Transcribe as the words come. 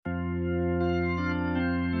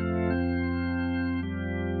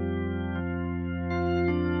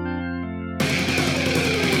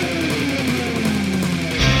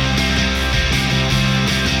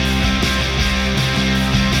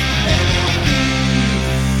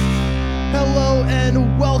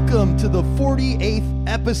to the 48th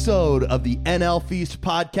episode of the NL Feast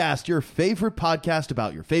podcast, your favorite podcast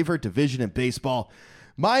about your favorite division in baseball.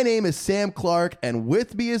 My name is Sam Clark, and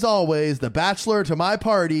with me as always, the bachelor to my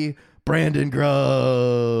party, Brandon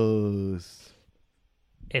Gross.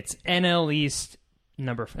 It's NL East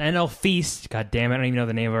NL Feast. God damn it, I don't even know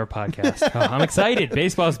the name of our podcast. I'm excited.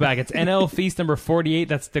 Baseball's back. It's NL Feast number 48.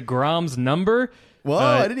 That's DeGrom's number. Whoa,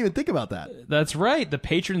 I didn't even think about that. That's right. The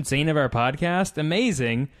patron saint of our podcast.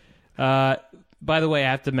 Amazing. By the way, I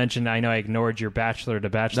have to mention, I know I ignored your Bachelor to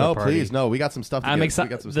Bachelor party. No, please, no. We got some stuff to I'm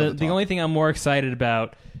excited. The only thing I'm more excited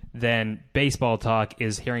about than baseball talk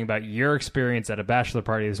is hearing about your experience at a Bachelor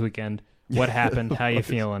party this weekend. What happened? How you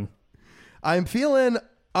feeling? I'm feeling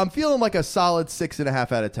like a solid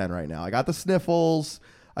 6.5 out of 10 right now. I got the sniffles.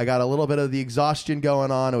 I got a little bit of the exhaustion going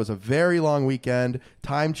on. It was a very long weekend.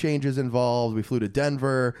 Time changes involved. We flew to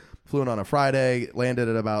Denver, flew in on a Friday, landed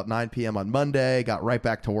at about 9 p.m. on Monday, got right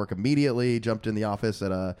back to work immediately, jumped in the office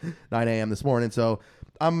at 9 a.m. this morning. So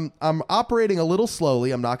I'm operating a little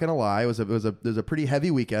slowly. I'm not going to lie. It was a pretty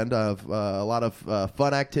heavy weekend of a lot of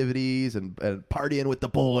fun activities and partying with the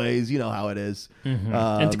boys. You know how it is. Mm-hmm.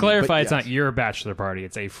 And to clarify, it's not your bachelor party.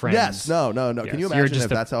 It's a friend's. Yes. No. Yes. Can you imagine if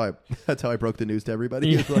that's how I broke the news to everybody?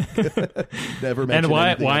 Yeah. Never mentioned.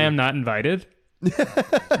 And why I'm not invited?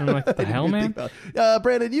 I'm like, what the hell, man?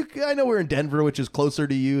 Brandon, I know we're in Denver, which is closer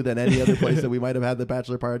to you than any other place that we might have had the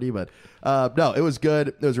bachelor party, but no, it was good.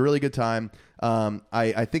 It was a really good time.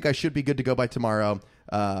 I think I should be good to go by tomorrow.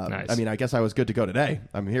 Nice. I mean, I guess I was good to go today.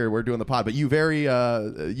 I'm here. We're doing the pod, but you very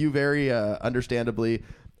understandably,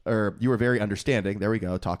 or you were very understanding. There we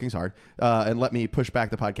go. Talking's hard. And let me push back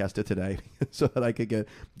the podcast to today so that I could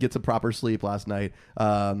get some proper sleep last night.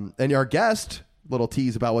 And our guest, little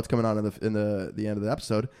tease about what's coming on in the end of the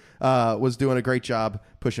episode, was doing a great job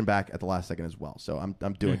pushing back at the last second as well. So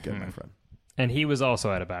I'm doing good, my friend. And he was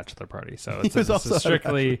also at a bachelor party, so it's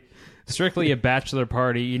strictly a bachelor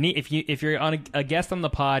party. You need if you're on a guest on the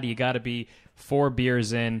pod, you got to be 4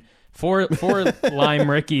 beers in, four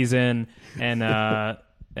lime rickies in,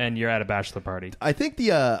 and you're at a bachelor party. I think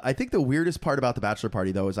the weirdest part about the bachelor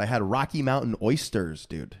party though is I had Rocky Mountain oysters,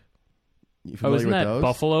 dude. You familiar isn't with that those?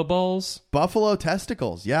 buffalo balls? Buffalo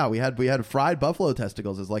testicles. Yeah, we had fried buffalo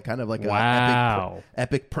testicles as like kind of like wow. a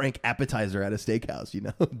epic prank appetizer at a steakhouse, you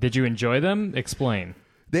know. Did you enjoy them? Explain.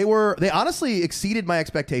 They honestly exceeded my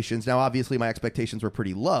expectations. Now, obviously, my expectations were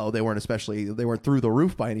pretty low. They weren't through the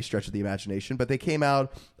roof by any stretch of the imagination, but they came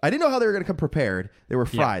out. I didn't know how they were going to come prepared. They were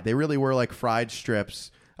fried. Yeah. They really were like fried strips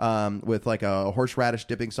with like a horseradish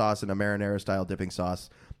dipping sauce and a marinara style dipping sauce.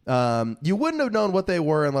 You wouldn't have known what they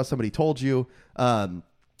were unless somebody told you.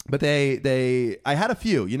 But I had a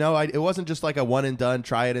few, you know, it wasn't just like a one and done,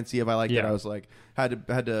 try it and see if I liked it. I was like, had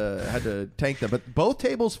to tank them, but both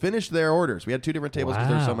tables finished their orders. We had 2 different tables because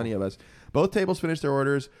there's so many of us. Both tables finished their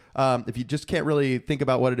orders. If you just can't really think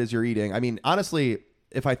about what it is you're eating, I mean, honestly,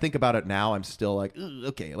 if I think about it now, I'm still like,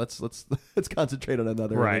 okay, let's concentrate on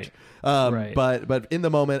another image. Right. But in the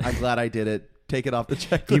moment, I'm glad I did it. Take it off the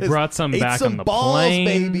checklist. You brought some back on the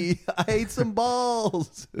plane. Baby. I ate some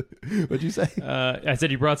balls. What'd you say? I said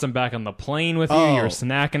you brought some back on the plane with you. You were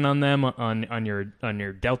snacking on them on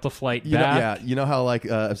your Delta flight back. You know how like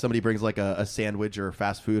if somebody brings like a sandwich or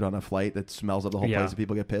fast food on a flight that smells up the whole place and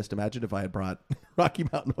people get pissed. Imagine if I had brought Rocky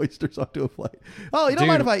Mountain oysters onto a flight. Oh, you don't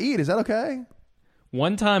mind if I eat? Is that okay?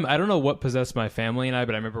 One time, I don't know what possessed my family and I,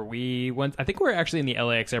 but I remember I think we were actually in the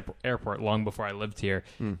LAX airport long before I lived here,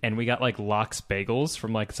 and we got like Lox bagels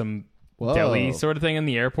from like some deli sort of thing in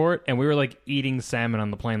the airport, and we were like eating salmon on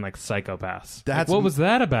the plane like psychopaths. What was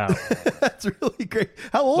that about? That's really great.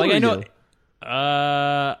 How old were you?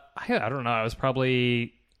 I don't know. I was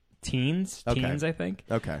probably teens, I think.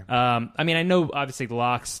 Okay. I mean, I know obviously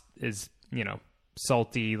Lox is, you know,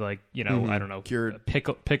 salty, like, you know, I don't know, cured,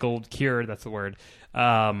 pickled, cured, that's the word.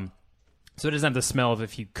 So it doesn't have the smell of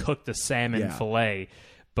if you cook the salmon fillet.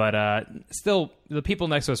 But still, the people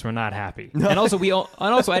next to us were not happy. And also, I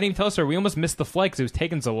didn't even tell us, we almost missed the flight because it was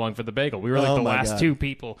taking so long for the bagel. We were like the last 2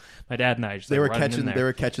 people. My dad and I just they were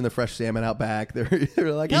catching the fresh salmon out back. They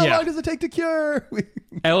were like, how long does it take to cure?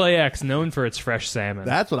 LAX known for its fresh salmon.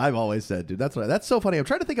 That's what I've always said, dude. That's so funny. I'm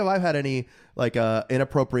trying to think if I've had any like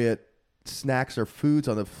inappropriate snacks or foods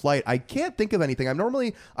on the flight. I can't think of anything. I'm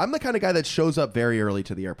the kind of guy that shows up very early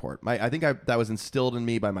to the airport. I think that was instilled in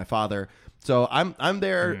me by my father. So I'm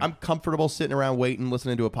there. I'm comfortable sitting around waiting,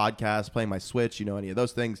 listening to a podcast, playing my Switch, you know, any of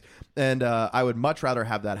those things. And I would much rather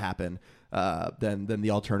have that happen than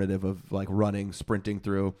the alternative of like running, sprinting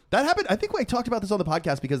through. That happened. I think I talked about this on the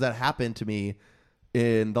podcast because that happened to me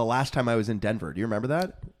in the last time I was in Denver. Do you remember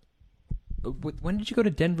that? When did you go to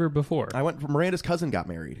Denver before? I went. Miranda's cousin got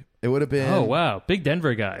married. It would have been. Oh wow, big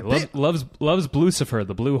Denver guy. Loves Blucifer,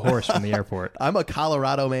 the blue horse from the airport. I'm a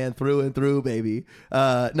Colorado man through and through, baby.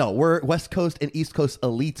 No, we're West Coast and East Coast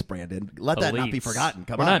elites, Brandon. Let that not be forgotten.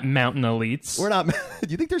 We're not mountain elites. We're not. Do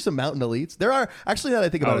you think there's some mountain elites? There are. Actually, now that I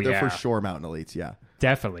think about it, they're for sure mountain elites. Yeah.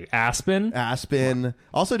 Definitely. Aspen.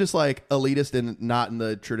 Also just like elitist and not in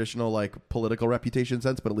the traditional like political reputation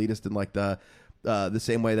sense, but elitist in like the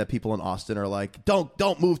same way that people in Austin are like,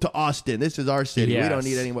 don't move to Austin. This is our city. Yes. We don't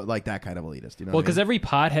need anyone like that kind of elitist. You know well, because every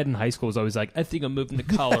pothead in high school was always like, I think I'm moving to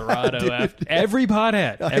Colorado. Dude, every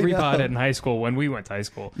pothead in high school when we went to high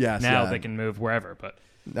school. Yes, now they can move wherever, but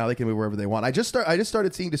now they can move wherever they want. I just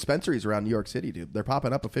started seeing dispensaries around New York City, dude. They're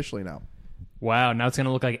popping up officially now. Wow, now it's going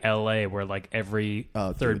to look like L.A., where like every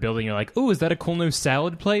third building you're like, ooh, is that a cool new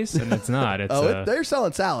salad place? And it's not. It's they're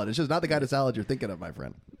selling salad. It's just not the kind of salad you're thinking of, my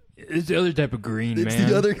friend. It's the other type of green, man. It's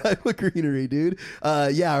the other type of greenery, dude.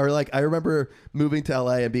 Or like I remember moving to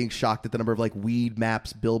L.A. and being shocked at the number of like weed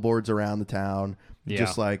maps, billboards around the town. Yeah.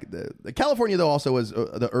 Just like California, though, also was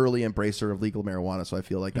the early embracer of legal marijuana, so I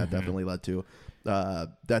feel like that definitely led to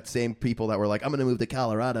that same people that were like, I'm going to move to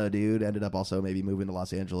Colorado, dude, ended up also maybe moving to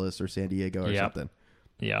Los Angeles or San Diego or something.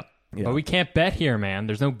 Yeah. But we can't bet here, man.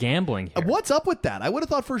 There's no gambling here. What's up with that? I would have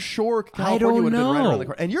thought for sure California would have been right around the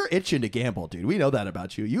corner. And you're itching to gamble, dude. We know that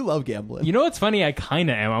about you. You love gambling. You know what's funny? I kind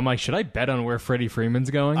of am. I'm like, should I bet on where Freddie Freeman's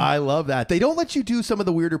going? I love that. They don't let you do some of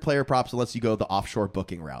the weirder player props unless you go the offshore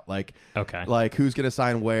booking route. Like who's going to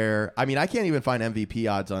sign where? I mean, I can't even find MVP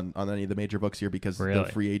odds on any of the major books here because the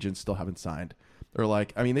free agents still haven't signed. Or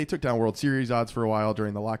like, I mean, they took down World Series odds for a while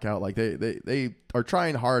during the lockout. Like they are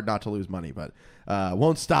trying hard not to lose money, but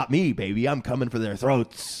won't stop me, baby. I'm coming for their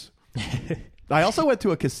throats. I also went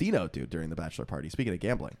to a casino, dude, during the bachelor party. Speaking of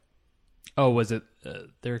gambling. Oh, was it?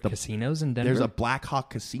 There are casinos in Denver? There's a Black Hawk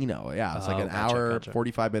casino. Yeah, it's like an hour,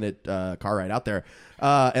 45-minute car ride out there.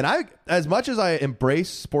 And I, as much as I embrace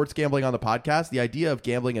sports gambling on the podcast, the idea of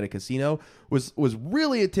gambling at a casino was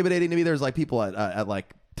really intimidating to me. There's like people at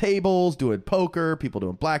like tables doing poker, people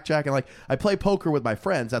doing blackjack, and like I play poker with my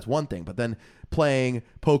friends, that's one thing, but then playing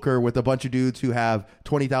poker with a bunch of dudes who have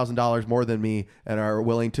 $20,000 more than me and are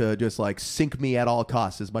willing to just like sink me at all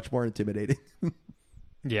costs is much more intimidating.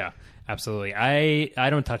 Yeah, absolutely. I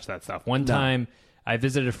don't touch that stuff. One time I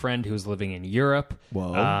visited a friend who was living in Europe.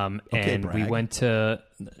 Whoa. And brag. We went to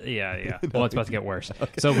well, it's about to get worse.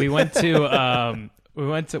 Okay. So we went to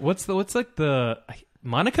what's like the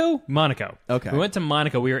Monaco? Okay. We went to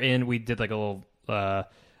Monaco. We did like a little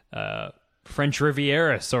French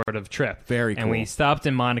Riviera sort of trip. Very cool. And we stopped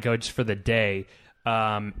in Monaco just for the day.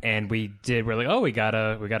 And we're like, oh, we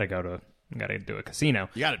gotta do a casino.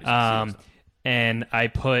 You gotta do some stuff. And I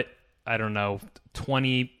put, I don't know,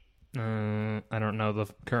 20. I don't know the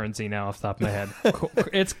currency now off the top of my head.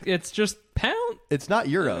 It's just pound. It's not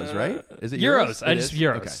euros, right? Is it euros?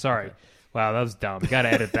 Euros. Okay. Sorry. Okay. Wow, that was dumb. You got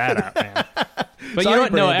to edit that out, man. But you know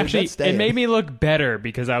what? No, actually, it made me look better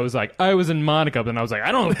because I was like, I was in Monaco, and I was like,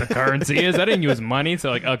 I don't know what the currency is. I didn't use money, so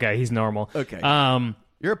like, okay, he's normal. Okay.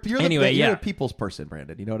 You're a people's person,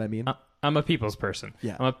 Brandon. You know what I mean? I'm a people's person.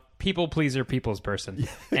 Yeah. I'm a people pleaser, people's person.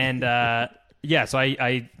 And so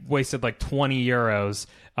I wasted like 20 euros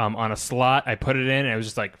on a slot. I put it in, and it was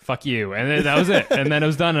just like, fuck you. And then that was it. And then it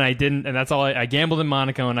was done, and I didn't. And that's all. I gambled in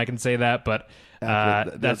Monaco, and I can say that, but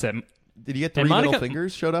that's it. Did you get three middle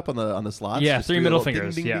fingers showed up on the slots? Yeah, three middle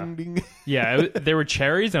fingers. Ding, ding, ding, ding. Yeah, there were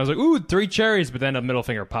cherries, and I was like, "Ooh, 3 cherries!" But then a middle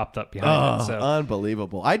finger popped up behind it. So.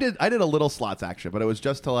 Unbelievable! I did a little slots action, but it was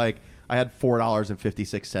just to like I had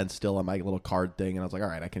 $4.56 still on my little card thing, and I was like, "All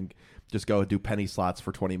right, I can just go do penny slots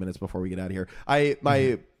for 20 minutes before we get out of here."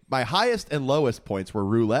 My highest and lowest points were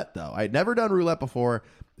roulette, though. I'd never done roulette before.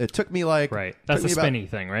 It took me like... Right. That's a spinny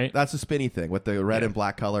thing, right? That's a spinny thing with the red and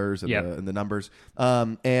black colors and the numbers.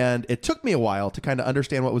 And it took me a while to kind of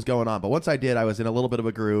understand what was going on. But once I did, I was in a little bit of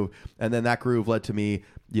a groove. And then that groove led to me,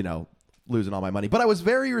 losing all my money. But I was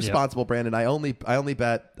very responsible, Brandon. I only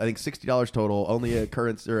bet, I think, $60 total, only a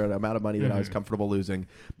currency or an amount of money that I was comfortable losing.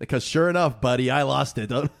 Because sure enough, buddy, I lost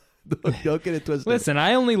it. Don't get it twisted. Listen,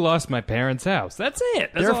 I only lost my parents' house. That's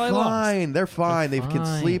it. That's all I lost. They're fine. They can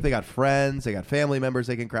sleep. They got friends. They got family members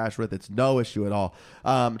they can crash with. It's no issue at all.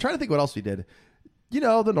 I'm trying to think what else we did.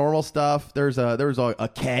 The normal stuff. There was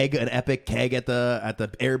a keg, an epic keg at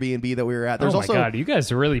the Airbnb that we were at. There's my God, you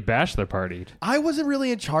guys really bachelor partied. I wasn't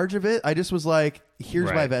really in charge of it. I just was like,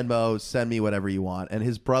 here's my Venmo. Send me whatever you want. And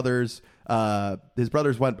his brothers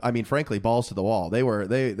went. I mean, frankly, balls to the wall. They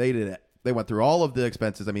did it. They went through all of the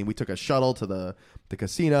expenses. I mean, we took a shuttle to the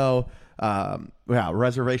casino,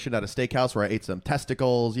 reservation at a steakhouse where I ate some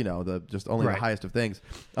testicles, the highest of things.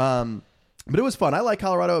 But it was fun. I like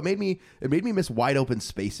Colorado. It made me miss wide open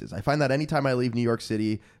spaces. I find that anytime I leave New York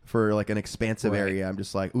City for like an expansive area, I'm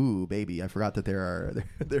just like, ooh, baby, I forgot that there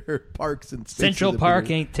are parks and Central Park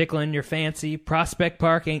ain't tickling your fancy. Prospect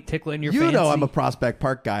Park ain't tickling your fancy. You know I'm a Prospect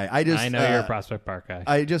Park guy. I know you're a Prospect Park guy.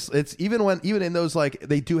 It's even in those, like,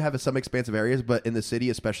 they do have some expansive areas, but in the city,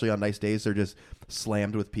 especially on nice days, they're just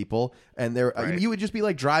slammed with people. And you would just be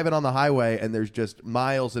like driving on the highway and there's just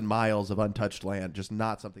miles and miles of untouched land, just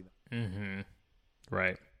not something. Mm-hmm.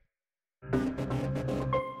 Right.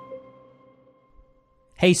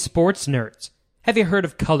 Hey, sports nerds. Have you heard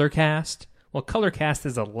of Colorcast? Well, Colorcast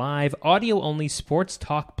is a live, audio-only sports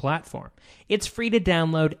talk platform. It's free to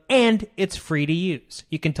download, and it's free to use.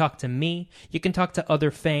 You can talk to me, you can talk to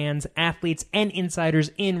other fans, athletes, and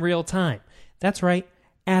insiders in real time. That's right,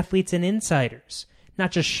 athletes and insiders.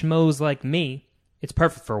 Not just schmoes like me. It's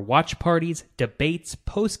perfect for watch parties, debates,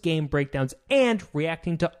 post-game breakdowns, and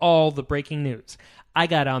reacting to all the breaking news. I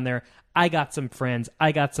got on there, I got some friends,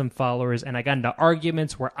 I got some followers, and I got into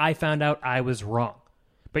arguments where I found out I was wrong.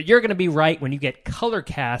 But you're going to be right when you get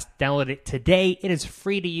Colorcast. Download it today. It is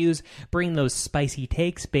free to use. Bring those spicy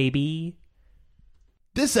takes, baby.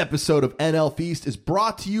 This episode of NL Feast is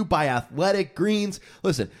brought to you by Athletic Greens.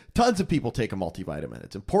 Listen, tons of people take a multivitamin.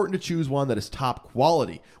 It's important to choose one that is top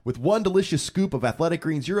quality. With one delicious scoop of Athletic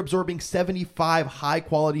Greens, you're absorbing 75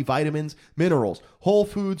 high-quality vitamins, minerals, whole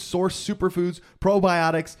foods, source superfoods,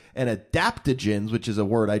 probiotics, and adaptogens, which is a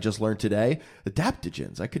word I just learned today.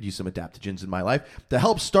 Adaptogens. I could use some adaptogens in my life to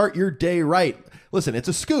help start your day right. Listen, it's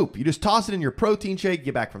a scoop. You just toss it in your protein shake,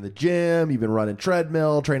 get back from the gym, you've been running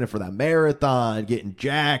treadmill, training for that marathon, getting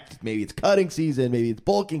jacked. Maybe it's cutting season, maybe it's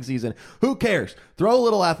bulking season. Who cares? Throw a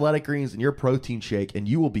little Athletic Greens in your protein shake and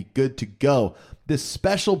you will be good to go. This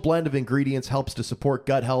special blend of ingredients helps to support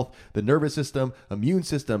gut health, the nervous system, immune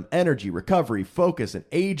system, energy, recovery, focus, and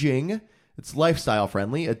aging. It's lifestyle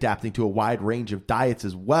friendly, adapting to a wide range of diets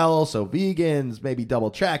as well. So vegans, maybe double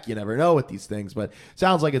check. You never know with these things, but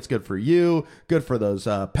sounds like it's good for you. Good for those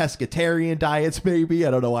pescatarian diets, maybe.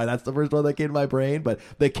 I don't know why that's the first one that came to my brain, but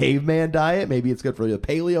the caveman diet, maybe it's good for the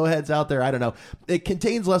paleo heads out there. I don't know. It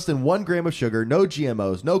contains less than 1 gram of sugar, no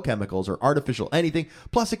GMOs, no chemicals or artificial anything.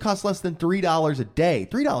 Plus, it costs less than $3 a day.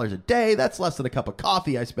 $3 a day, that's less than a cup of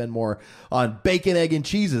coffee. I spend more on bacon, egg, and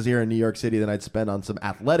cheeses here in New York City than I'd spend on some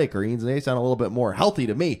Athletic Greens, and they sound a little bit more healthy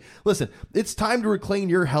to me. Listen, it's time to reclaim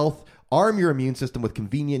your health. Arm your immune system with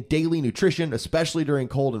convenient daily nutrition, especially during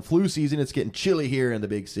cold and flu season. It's getting chilly here in the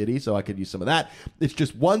big city, so I could use some of that. It's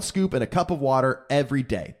just 1 scoop and a cup of water every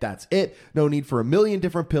day. That's it. No need for a million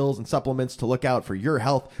different pills and supplements to look out for your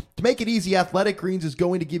health. To make it easy, Athletic Greens is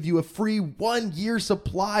going to give you a free 1-year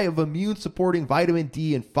supply of immune-supporting vitamin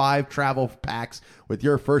D and 5 travel packs with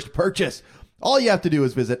your first purchase. All you have to do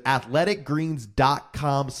is visit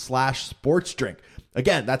athleticgreens.com/sportsdrink.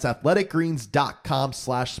 Again, that's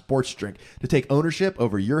athleticgreens.com/sportsdrink to take ownership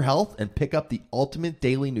over your health and pick up the ultimate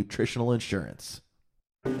daily nutritional insurance.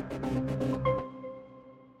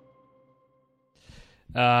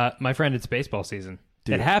 My friend, it's baseball season.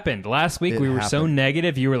 Dude, it happened. Last week we were so happened.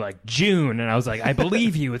 Negative. You were like, June. And I was like, I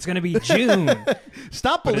believe you. It's going to be June.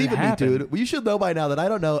 Stop believing me, dude. Well, you should know by now that I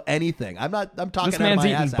don't know anything. I'm talking this out man's of my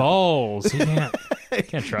eating ass balls. You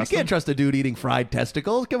can't trust You can't trust a dude eating fried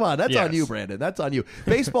testicles. Come on. That's on you, Brandon. That's on you.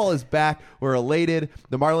 Baseball is back. We're elated.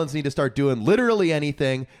 The Marlins need to start doing literally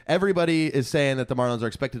anything. Everybody is saying that the Marlins are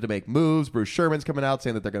expected to make moves. Bruce Sherman's coming out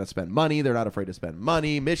saying that they're going to spend money. They're not afraid to spend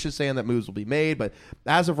money. Mish is saying that moves will be made. But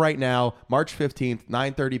as of right now, March 15th,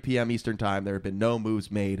 9:30 p.m. Eastern time, there have been no moves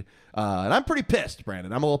made. And I'm pretty pissed,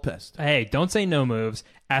 Brandon. I'm a little pissed. Hey, don't say no moves.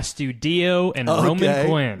 Astudio and Roman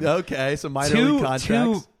Quinn. Okay, some minor league contracts.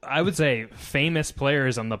 Two, I would say, famous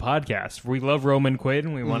players on the podcast. We love Roman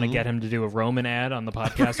Quinn. We want to get him to do a Roman ad on the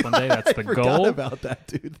podcast one day. That's the goal. I forgot about that,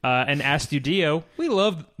 dude. And Astudio, we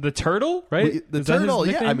love the turtle, right? The turtle,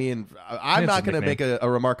 yeah. I mean, I'm not going to make a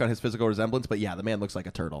remark on his physical resemblance, but yeah, the man looks like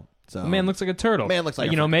a turtle. So the man looks like a turtle. Man looks like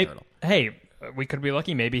a turtle. Hey, we could be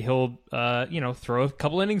lucky. Maybe he'll, throw a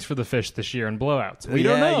couple innings for the Fish this year in blowouts. We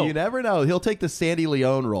don't know. You never know. He'll take the Sandy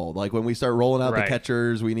Leone role. Like when we start rolling out the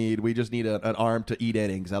catchers, we just need an arm to eat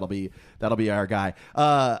innings. That'll be our guy.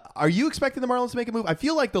 Are you expecting the Marlins to make a move? I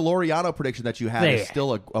feel like the Laureano prediction that you had is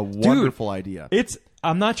still a wonderful idea.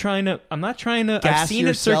 I'm not trying to. Gas I've seen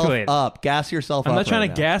it circulate. Gas yourself up. I'm not trying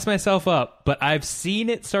to gas myself up, but I've seen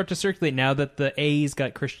it start to circulate now that the A's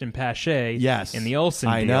got Christian Pache in the Olson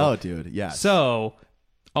deal. I know, dude. Yes. So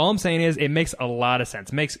all I'm saying is it makes a lot of sense.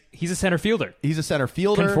 He's a center fielder.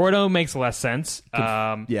 Conforto makes less sense.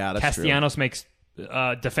 That's Castellanos makes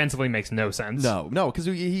defensively makes no sense. No, because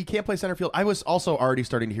he can't play center field. I was also already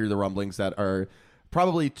starting to hear the rumblings that are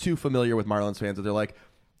probably too familiar with Marlins fans that they're like,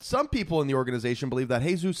 some people in the organization believe that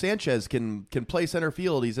Jesus Sanchez can play center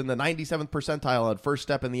field. He's in the 97th percentile on first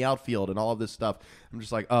step in the outfield and all of this stuff. I'm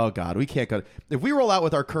just like, oh, God, we can't go. If we roll out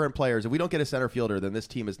with our current players, if we don't get a center fielder, then this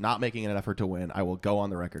team is not making an effort to win. I will go on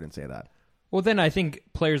the record and say that. Well, then I think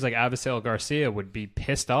players like Avisail Garcia would be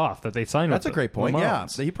pissed off that they signed That's a great point, yeah.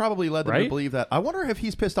 So he probably led them to believe that. I wonder if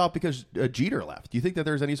he's pissed off because Jeter left. Do you think that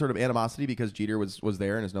there's any sort of animosity because Jeter was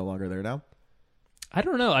there and is no longer there now? I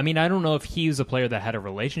don't know. I mean, I don't know if he's a player that had a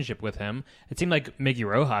relationship with him. It seemed like Miggy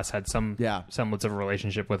Rojas had some semblance of a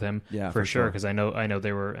relationship with him, for sure. Because I know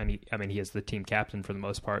they were. And he is the team captain for the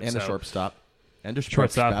most part, and a shortstop, and a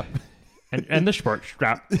shortstop. And the sports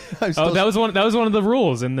strap. That was one of the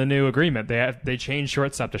rules in the new agreement. They changed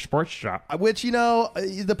shortstop to sports strap, which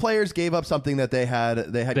the players gave up something that they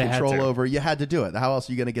had control over. You had to do it. How else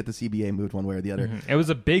are you going to get the CBA moved one way or the other? Mm-hmm. It was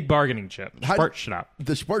a big bargaining chip. Sports strap.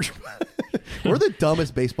 The sports. We're the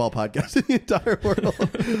dumbest baseball podcast in the entire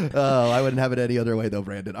world. Oh, I wouldn't have it any other way though,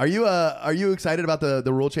 Brandon. Are you excited about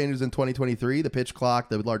the rule changes in 2023? The pitch clock,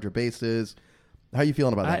 the larger bases. How are you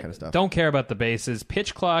feeling about that kind of stuff? Don't care about the bases.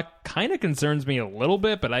 Pitch clock kind of concerns me a little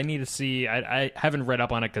bit, but I need to see. I haven't read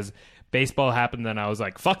up on it because baseball happened, and I was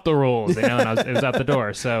like, "Fuck the rules," and it was out the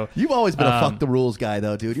door. So you've always been a fuck the rules guy,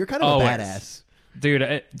 though, dude. You're kind of a badass,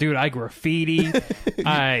 dude. I graffiti.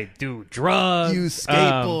 I do drugs. You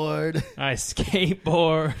skateboard. I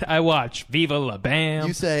skateboard. I watch Viva La Bam.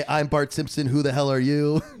 You say, "I'm Bart Simpson. Who the hell are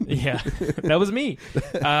you?" Yeah, that was me.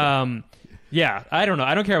 Yeah, I don't know.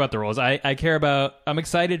 I don't care about the rules. I care about... I'm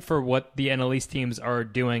excited for what the NL East teams are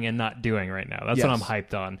doing and not doing right now. That's what I'm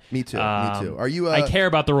hyped on. Me too. Me too. Are you... I care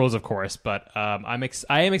about the rules, of course, but I am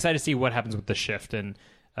excited to see what happens with the shift in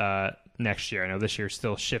next year. I know this year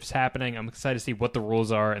still shifts happening. I'm excited to see what the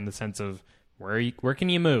rules are in the sense of where can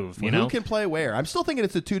you move, who can play where. I'm still thinking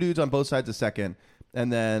it's the two dudes on both sides of second,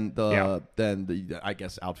 and then the I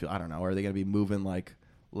guess outfield. I don't know. Are they going to be moving like...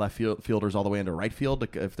 left fielders all the way into right field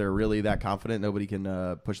if they're really that confident nobody can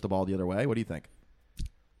push the ball the other way? What do you think?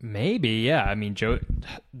 Maybe, yeah. I mean,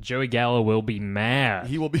 Joey Gallo will be mad.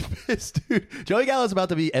 He will be pissed, dude. Joey Gallo is about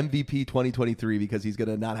to be MVP 2023 because he's going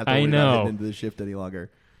to not have to worry about getting into the shift any longer.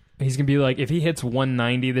 He's going to be like, if he hits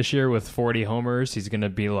 190 this year with 40 homers, he's going to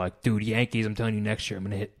be like, dude, Yankees, I'm telling you next year I'm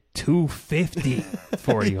going to hit 250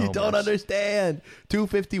 40 homers. You don't understand.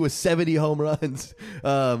 250 with 70 home runs.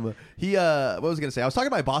 What was I going to say? I was talking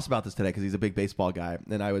to my boss about this today because he's a big baseball guy,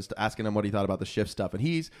 and I was asking him what he thought about the shift stuff, and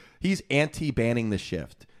he's anti-banning the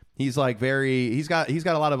shift. He's like he's got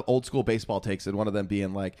a lot of old school baseball takes, and one of them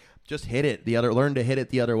being like, just learn to hit it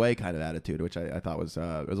the other way kind of attitude, which I thought was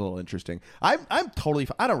a little interesting. I'm totally,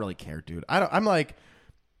 I don't really care, dude.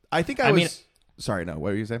 Sorry, no, what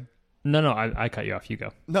were you saying? No, I cut you off. You go.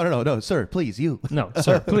 No, sir, please, you. No,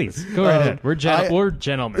 sir, please. Go right ahead. We're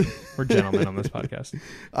gentlemen. We're gentlemen on this podcast.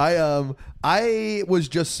 I was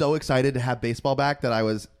just so excited to have baseball back that I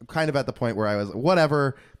was kind of at the point where I was,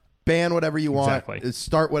 whatever, ban whatever you want,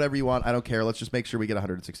 start whatever you want, I don't care. Let's just make sure we get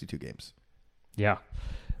 162 games. Yeah.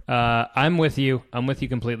 I'm with you. I'm with you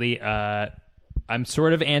completely. I'm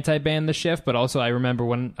sort of anti-ban the shift, but also I remember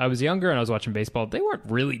when I was younger and I was watching baseball, they weren't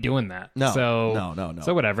really doing that. No.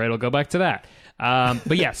 So whatever, it'll go back to that.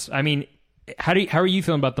 But yes, I mean, how are you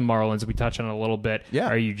feeling about the Marlins? We touched on it a little bit. Yeah.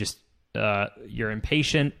 Are you just you're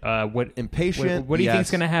impatient? Impatient? What do you think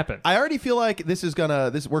is going to happen? I already feel like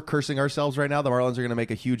we're cursing ourselves right now. The Marlins are going to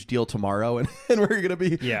make a huge deal tomorrow, and we're going to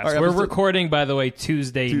be... Yeah, so we're recording, by the way,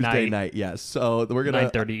 Tuesday night, yes. So we're going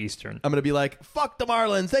to... 9:30 Eastern. I'm going to be like, fuck the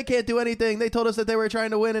Marlins. They can't do anything. They told us that they were trying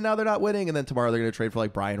to win, and now they're not winning. And then tomorrow they're going to trade for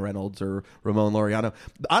like Brian Reynolds or Ramon Laureano.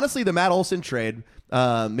 Honestly, the Matt Olson trade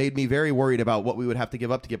made me very worried about what we would have to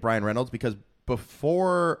give up to get Brian Reynolds, because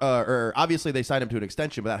before, or obviously they signed him to an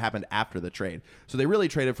extension, but that happened after the trade. So they really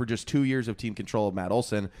traded for just 2 years of team control of Matt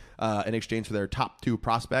Olson in exchange for their top 2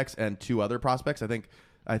 prospects and 2 other prospects.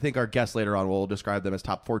 I think our guest later on will describe them as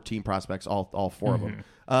top 14 prospects, all 4 of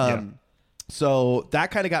them. So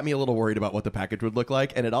that kind of got me a little worried about what the package would look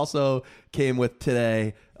like. And it also came with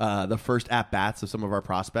today the first at-bats of some of our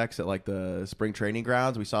prospects at like the spring training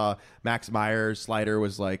grounds. We saw Max Meyer's slider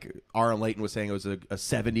was like, Aaron Layton was saying it was a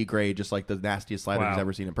 70 grade, just like the nastiest slider he's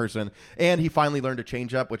ever seen in person. And he finally learned a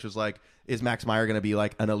changeup, which was like, is Max Meyer going to be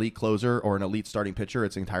like an elite closer or an elite starting pitcher?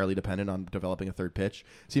 It's entirely dependent on developing a third pitch.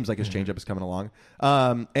 Seems like his changeup is coming along.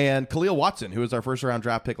 And Khalil Watson, who was our first round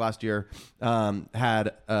draft pick last year,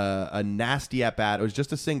 had a nasty at bat. It was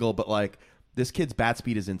just a single, but like This kid's bat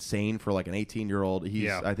speed is insane for like an 18-year-old.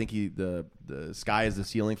 I think the sky is the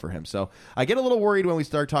ceiling for him. So I get a little worried when we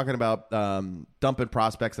start talking about dumping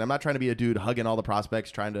prospects. And I'm not trying to be a dude hugging all the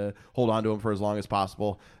prospects, trying to hold on to them for as long as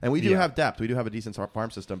possible. And we do have depth. We do have a decent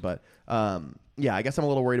farm system. But I guess I'm a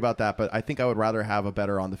little worried about that. But I think I would rather have a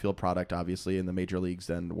better on-the-field product, obviously, in the major leagues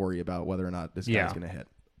than worry about whether or not this guy's going to hit.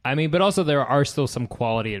 I mean, but also there are still some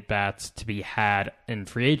quality at-bats to be had in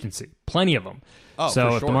free agency. Plenty of them. Oh,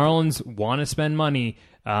 so if the Marlins want to spend money,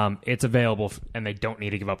 it's available, and they don't need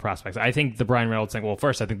to give up prospects. I think the Brian Reynolds thing, well,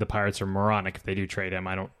 first, I think the Pirates are moronic if they do trade him.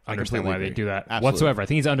 I don't understand why they do that whatsoever. I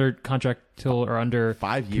think he's under contract under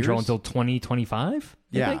 5 years? Control until 2025,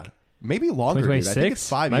 I think. Maybe longer. 2026? I think it's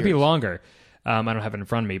 5 years. Might be longer. I don't have it in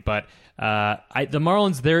front of me. But the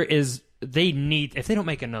Marlins, they need, if they don't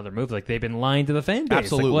make another move, like they've been lying to the fan base.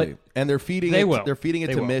 Absolutely. Like, and they're feeding They're feeding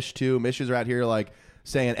it to Mish too. Mish is out here like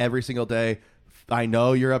saying every single day, I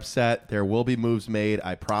know you're upset. There will be moves made.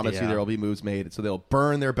 I promise you there will be moves made. So they'll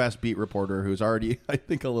burn their best beat reporter who's already, I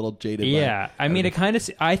think, a little jaded. Yeah.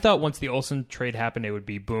 I thought once the Olson trade happened, it would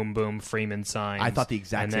be boom, boom, Freeman signs. I thought the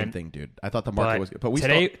exact same thing, dude. I thought the market was good. But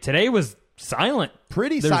today was silent.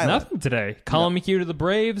 Pretty silent. There was nothing today. Colin McHugh to the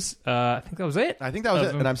Braves. I think that was it. I think that was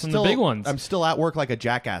it. And I'm still the big ones. I'm still at work like a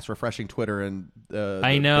jackass, refreshing Twitter and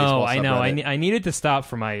I know. I needed to stop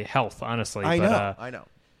for my health, honestly. I know.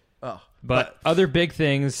 Oh, but other big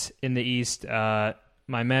things in the East. My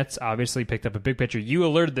Mets obviously picked up a big pitcher. You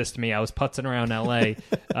alerted this to me. I was putzing around L.A.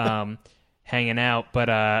 Hanging out, but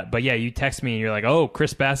yeah, you text me and you're like, "Oh,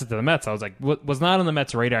 Chris Bassett to the Mets." I was like, was not on the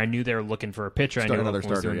Mets' radar. I knew they were looking for a pitcher. I knew Olson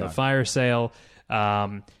was doing the fire sale.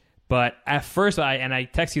 But at first, I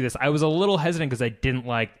text you this. I was a little hesitant because I didn't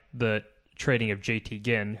like the trading of JT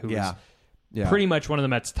Ginn, who was pretty much one of the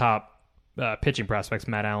Mets' top pitching prospects.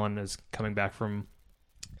 Matt Allen is coming back from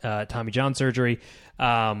Tommy John surgery.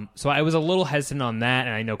 So I was a little hesitant on that,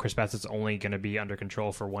 and I know Chris Bassett's only going to be under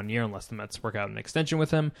control for 1 year unless the Mets work out an extension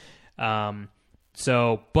with him.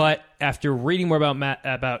 But after reading more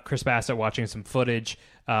about Chris Bassett, watching some footage,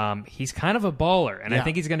 he's kind of a baller, and I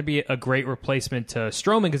think he's going to be a great replacement to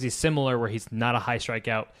Stroman because he's similar, where he's not a high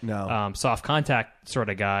strikeout, soft contact sort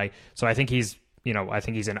of guy. So I think he's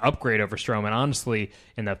an upgrade over Stroman, honestly,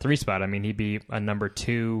 in that 3 spot. I mean, he'd be a number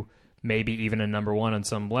 2. Maybe even a number 1 on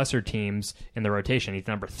some lesser teams in the rotation. He's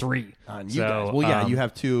number 3. You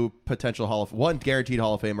have 2 potential one guaranteed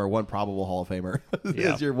Hall of Famer, 1 probable Hall of Famer.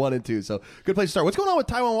 Is your 1 and 2. So good place to start. What's going on with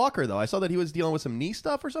Taijuan Walker though? I saw that he was dealing with some knee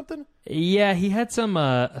stuff or something. Yeah, he had some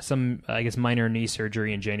I guess minor knee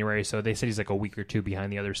surgery in January. So they said he's like a week or 2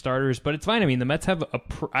 behind the other starters, but it's fine. I mean, the Mets have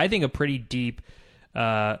I think a pretty deep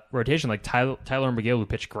rotation. Like Tyler McGill, who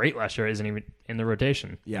pitched great last year, isn't even in the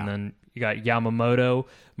rotation. Yeah, and then you got Yamamoto,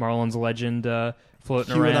 Marlins legend,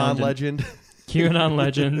 floating around. QAnon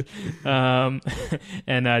legend,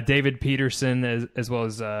 and David Peterson, as well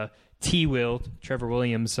as T-Will, Trevor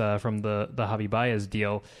Williams from the Javi Baez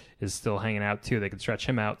deal, is still hanging out too. They could stretch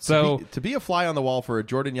him out. So to be a fly on the wall for a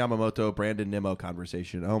Jordan Yamamoto, Brandon Nimmo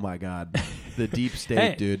conversation. Oh my God, the deep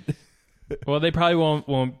state, dude. Well, they probably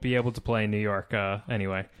won't be able to play in New York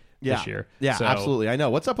anyway this year. Yeah, so, absolutely. I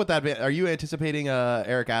know. What's up with that? Are you anticipating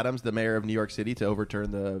Eric Adams, the mayor of New York City, to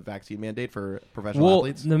overturn the vaccine mandate for professional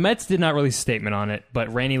athletes? The Mets did not release a statement on it,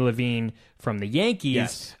 but Randy Levine from the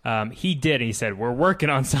Yankees, he did. And he said, "We're working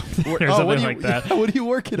on something," or something like that. What are you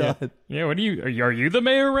working on? Yeah. What are you the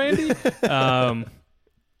mayor, Randy?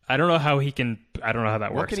 I don't know how he can. I don't know how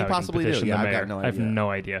that works. What can he possibly do? Yeah, I have no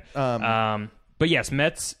idea. But yes,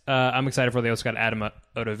 Mets, I'm excited for. They also got Adam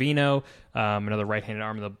Ottavino, another right-handed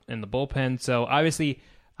arm in the bullpen. So obviously,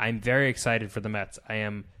 I'm very excited for the Mets. I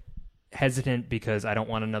am hesitant because I don't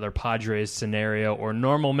want another Padres scenario or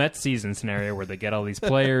normal Mets season scenario where they get all these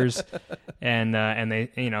players and they,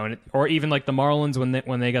 or even like the Marlins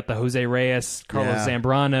when they got the Jose Reyes, Carlos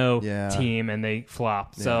Zambrano team and they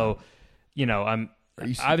flop. Yeah. So, I'm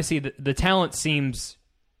obviously the talent seems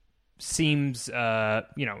it's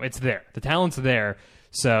there. The talent's there.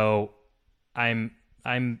 So I'm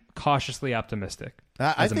cautiously optimistic.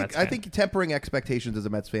 I think tempering expectations as a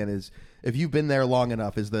Mets fan is, if you've been there long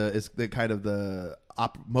enough, is the kind of the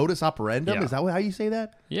modus operandum. Yeah. Is that how you say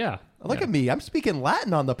that? Yeah. Look at me. I'm speaking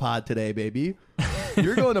Latin on the pod today, baby.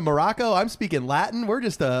 You're going to Morocco. I'm speaking Latin. We're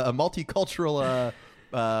just a multicultural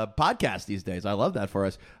podcast these days. I love that for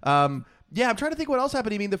us. Yeah, I'm trying to think what else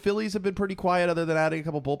happened. I mean, the Phillies have been pretty quiet other than adding a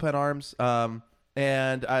couple bullpen arms.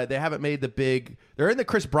 And they haven't made the big... They're in the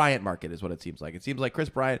Chris Bryant market is what it seems like. It seems like Chris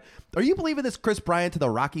Bryant... Are you believing this Chris Bryant to the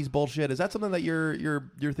Rockies bullshit? Is that something that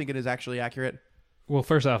you're thinking is actually accurate? Well,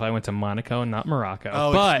 first off, I went to Monaco and not Morocco.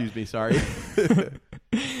 Oh, excuse me. Sorry.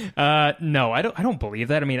 No, I don't believe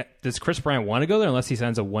that. I mean, does Chris Bryant want to go there unless he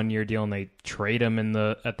signs a 1-year deal and they trade him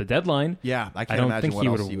at the deadline? Yeah, I don't imagine think he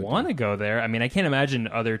would want to go there. I mean, I can't imagine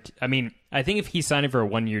I think if he's signing for a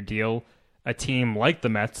 1-year deal, a team like the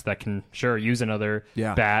Mets that can use another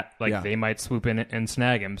bat, they might swoop in and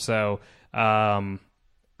snag him. So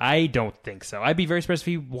I don't think so. I'd be very surprised if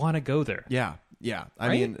he want to go there. Yeah. I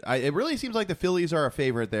mean, it really seems like the Phillies are a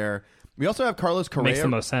favorite there. We also have Carlos Correa. Makes the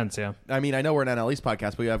most sense, yeah. I mean, I know we're an NL East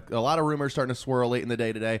podcast, but we have a lot of rumors starting to swirl late in the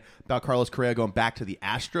day today about Carlos Correa going back to the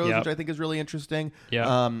Astros, which I think is really interesting.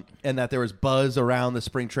 Yeah. And that there was buzz around the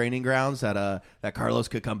spring training grounds that Carlos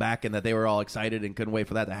could come back and that they were all excited and couldn't wait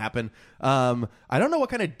for that to happen. I don't know what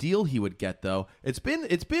kind of deal he would get though. It's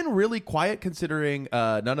been really quiet considering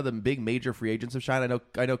none of the big major free agents have shined.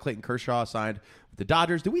 I know Clayton Kershaw signed with the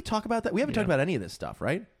Dodgers. Did we talk about that? We haven't talked about any of this stuff,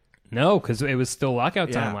 right? No, because it was still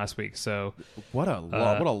lockout time last week. So what a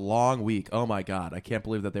long week! Oh my God, I can't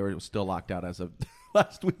believe that they were still locked out as of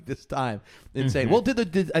last week. This time, insane. Well,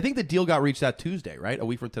 I think the deal got reached that Tuesday, right? A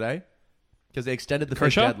week from today, because they extended the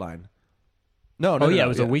first deadline. No. It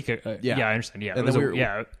was a week. I understand. Yeah,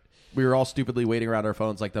 and we were all stupidly waiting around our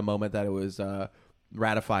phones like the moment that it was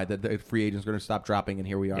ratified that the free agents were going to stop dropping, and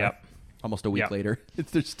here we are. Yep. Almost a week later,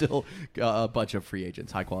 there's still a bunch of free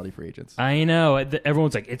agents, high-quality free agents. I know.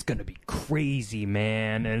 Everyone's like, it's going to be crazy,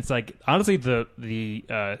 man. And it's like, honestly,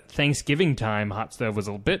 the Thanksgiving time hot stove was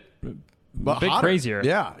a bit crazier.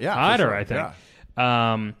 Yeah. Hotter, sure. I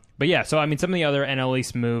think. But yeah, so I mean, some of the other NL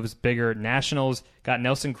East moves, bigger Nationals got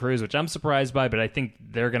Nelson Cruz, which I'm surprised by, but I think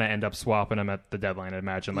they're going to end up swapping him at the deadline. I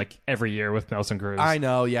imagine, like every year with Nelson Cruz. I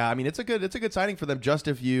know, yeah. I mean, it's a good signing for them. Just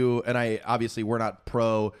if you and I, obviously, we're not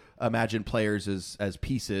pro imagine players as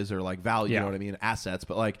pieces or like value, you know what I mean, assets,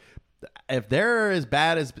 but like if they're as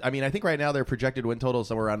bad as, I mean, I think right now their projected win total is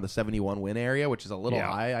somewhere around the 71 win area, which is a little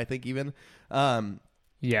high, I think even.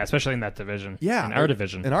 Yeah, especially in that division. Yeah. In our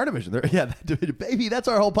division. In our division. That division. Baby, that's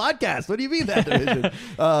our whole podcast. What do you mean that division?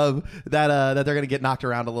 That they're going to get knocked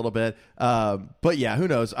around a little bit. But yeah, who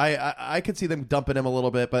knows? I could see them dumping him a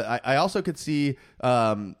little bit, but I also could see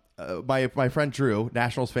my friend Drew,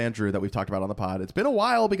 Nationals fan Drew, that we've talked about on the pod. It's been a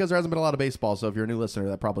while because there hasn't been a lot of baseball, so if you're a new listener,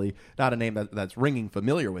 that's probably not a name that's ringing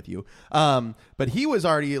familiar with you. But he was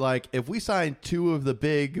already like, if we sign 2 of the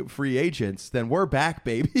big free agents, then we're back,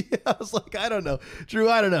 baby. I was like, I don't know. Drew,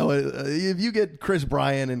 I don't know. If you get Chris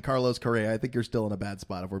Bryant and Carlos Correa, I think you're still in a bad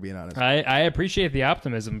spot, if we're being honest. I appreciate the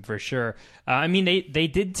optimism for sure. I mean, they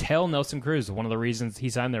did tell Nelson Cruz one of the reasons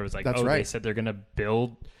he signed there was like, they said they're going to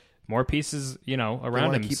build more pieces,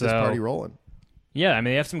 around him. Keep this party rolling. Yeah, I mean,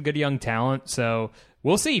 they have some good young talent, so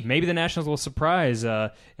we'll see. Maybe the Nationals will surprise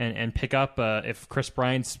and pick up if Chris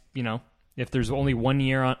Bryant's, if there's only 1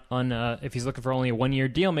 year on if he's looking for only a 1-year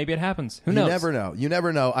deal, maybe it happens. Who knows? You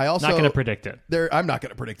never know. I also not going to predict it. I'm not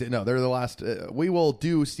going to predict it. No, they're the last. We will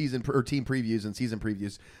do season or team previews and season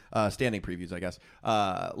previews, standing previews, I guess,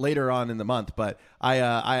 later on in the month. But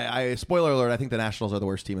I spoiler alert, I think the Nationals are the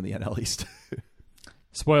worst team in the NL East.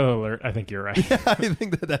 Spoiler alert, I think you're right. Yeah, I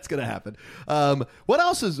think that's going to happen. What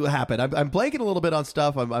else has happened? I'm blanking a little bit on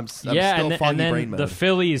stuff. I'm still foggy brain mode. The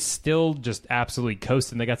Phillies still just absolutely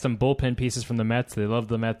coasting. They got some bullpen pieces from the Mets. They love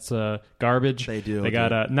the Mets garbage. They do. They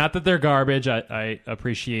got not that they're garbage. I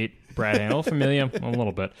appreciate Brad Hand. Well, Familia, a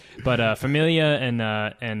little bit. But Familia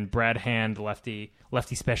and Brad Hand, lefty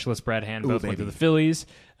specialist Brad Hand, both went to the Phillies.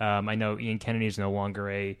 I know Ian Kennedy is no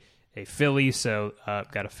longer a Philly, so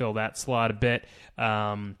got to fill that slot a bit.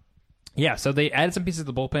 So they added some pieces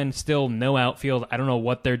to the bullpen. Still no outfield. I don't know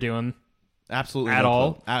what they're doing. Absolutely at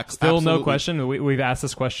all. Still absolutely. No question. We've asked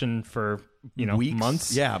this question for weeks,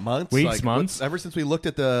 months. Yeah, months. Weeks, months. Ever since we looked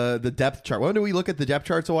at the depth chart. When did we look at the depth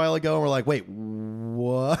charts a while ago? And we're like, wait,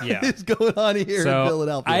 what is going on here in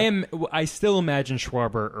Philadelphia? I still imagine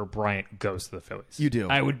Schwarber or Bryant goes to the Phillies. You do.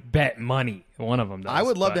 I would bet money one of them does. I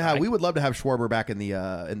would love to have. We would love to have Schwarber back in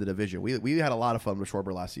the division. We had a lot of fun with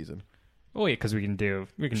Schwarber last season. Oh yeah, because we can do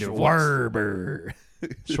Schwarber.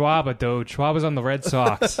 Schwab, dude. Schwab was on the Red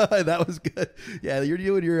Sox. That was good. Yeah, you're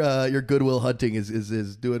doing your Goodwill Hunting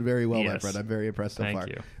is doing very well, my friend. I'm very impressed so far.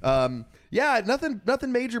 Thank you.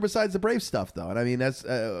 Nothing major besides the Braves stuff though, and I mean that's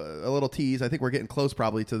a little tease. I think we're getting close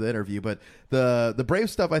probably to the interview, but the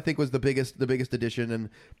Braves stuff I think was the biggest addition and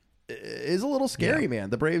is a little scary,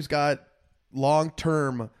 man. The Braves got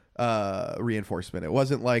long-term reinforcement. It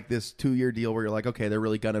wasn't like this 2-year deal where you're like, okay, they're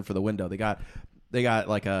really gunning for the window. They got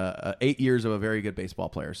like a 8 years of a very good baseball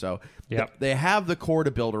player. So they have the core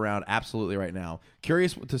to build around absolutely right now.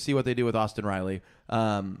 Curious to see what they do with Austin Riley.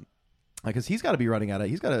 Because he's got to be running out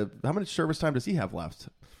of. How much service time does he have left?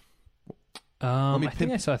 I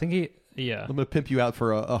think Yeah. I'm going to pimp you out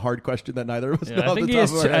for a hard question that neither of us know. I think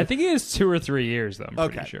he has 2 or 3 years, though, I'm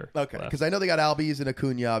pretty sure. Okay, because I know they got Albies and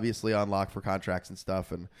Acuna obviously on lock for contracts and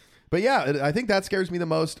stuff. But yeah, I think that scares me the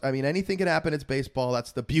most. I mean, anything can happen. It's baseball.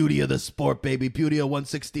 That's the beauty of the sport, baby. Beauty of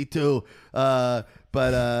 162. But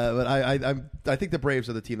I think the Braves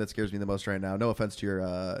are the team that scares me the most right now. No offense to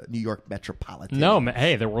your New York Metropolitans. No,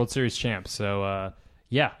 hey, they're World Series champs. So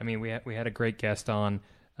yeah, I mean, we had a great guest on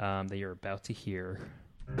that you're about to hear.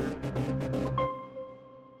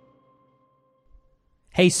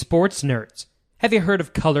 Hey, sports nerds. Have you heard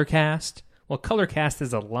of Colorcast? Well, Colorcast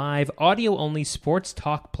is a live, audio-only sports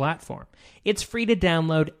talk platform. It's free to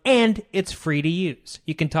download, and it's free to use.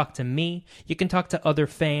 You can talk to me, you can talk to other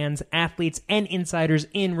fans, athletes, and insiders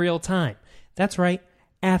in real time. That's right,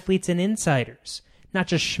 athletes and insiders. Not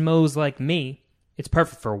just schmoes like me. It's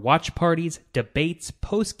perfect for watch parties, debates,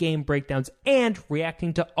 post-game breakdowns, and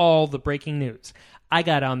reacting to all the breaking news. I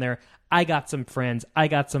got on there, I got some friends, I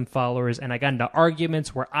got some followers, and I got into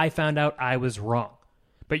arguments where I found out I was wrong.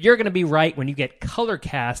 But you're going to be right when you get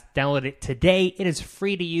Colorcast. Download it today. It is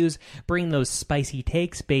free to use. Bring those spicy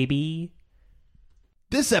takes, baby.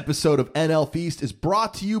 This episode of NL Feast is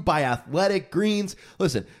brought to you by Athletic Greens.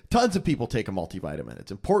 Listen, tons of people take a multivitamin.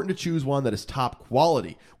 It's important to choose one that is top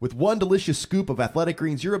quality. With one delicious scoop of Athletic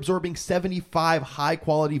Greens, you're absorbing 75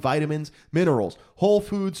 high-quality vitamins, minerals, whole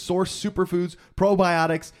foods, source superfoods,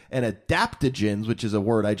 probiotics, and adaptogens, which is a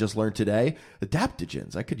word I just learned today.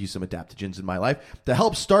 Adaptogens. I could use some adaptogens in my life to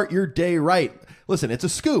help start your day right. Listen, it's a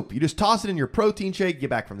scoop. You just toss it in your protein shake, get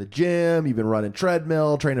back from the gym, you've been running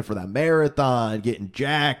treadmill, training for that marathon, getting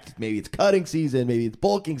jacked. Maybe it's cutting season, maybe it's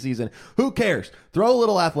bulking season. Who cares? Throw a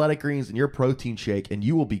little Athletic Greens in your protein shake and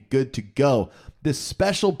you will be good to go. This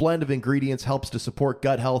special blend of ingredients helps to support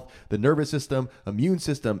gut health, the nervous system, immune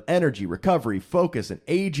system, energy, recovery, focus, and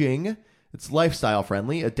aging. It's lifestyle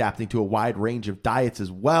friendly, adapting to a wide range of diets as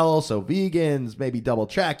well. So vegans, maybe double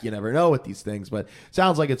check. You never know with these things, but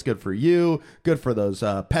sounds like it's good for you. Good for those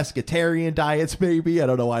pescatarian diets, maybe. I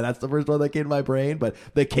don't know why that's the first one that came to my brain, but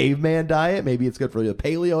the caveman diet, maybe it's good for the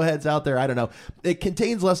paleo heads out there. I don't know. It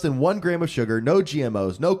contains less than 1 gram of sugar, no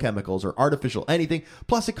GMOs, no chemicals or artificial anything.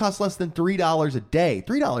 Plus, it costs less than $3 a day.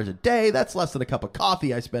 $3 a day, that's less than a cup of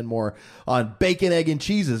coffee. I spend more on bacon, egg, and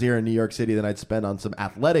cheeses here in New York City than I'd spend on some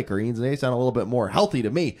Athletic Greens. And they sound a little bit more healthy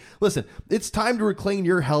to me. Listen, it's time to reclaim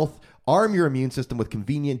your health. Arm your immune system with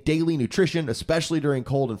convenient daily nutrition, especially during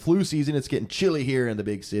cold and flu season. It's getting chilly here in the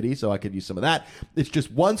big city, so I could use some of that. It's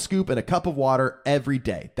just 1 scoop and a cup of water every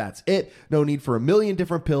day. That's it. No need for a million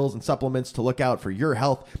different pills and supplements to look out for your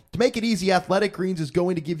health. To make it easy, Athletic Greens is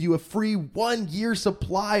going to give you a free 1-year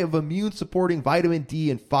supply of immune-supporting vitamin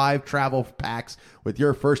D and 5 travel packs with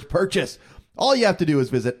your first purchase. All you have to do is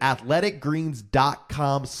visit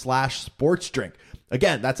athleticgreens.com/sportsdrink.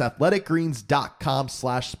 Again, that's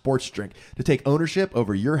athleticgreens.com/sportsdrink to take ownership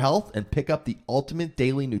over your health and pick up the ultimate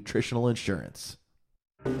daily nutritional insurance.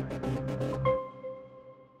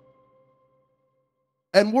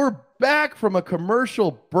 And we're back from a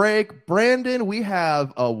commercial break. Brandon, we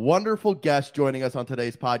have a wonderful guest joining us on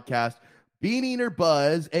today's podcast. Beaneater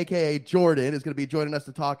Buzz, a.k.a. Jordan, is going to be joining us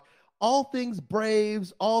to talk all things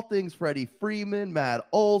Braves, all things Freddie Freeman, Matt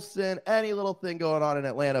Olson, any little thing going on in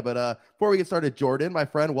Atlanta. But before we get started, Jordan, my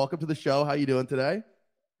friend, welcome to the show. How you doing today?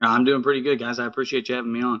 I'm doing pretty good, guys. I appreciate you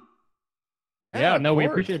having me on. Yeah, no, we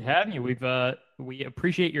appreciate having you. We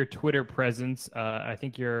appreciate your Twitter presence. I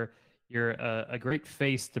think you're a great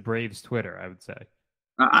face to Braves Twitter, I would say.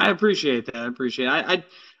 I appreciate that.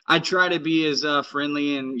 I try to be as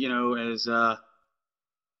friendly and as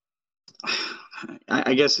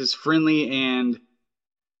I guess as friendly and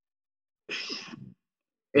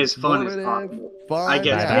as fun as possible. I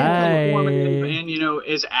guess. And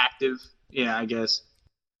as active. Yeah, I guess.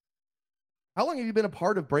 How long have you been a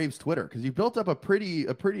part of Braves Twitter? Because you've built up a pretty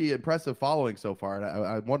impressive following so far. And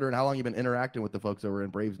I'm wondering how long you've been interacting with the folks over in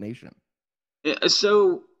Braves Nation.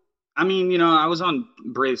 So, I mean, I was on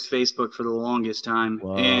Braves Facebook for the longest time.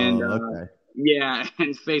 Whoa, and okay. Yeah,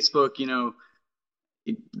 and Facebook,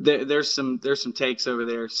 there's some takes over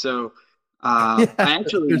there. So I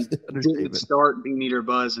actually didn't start Beaneater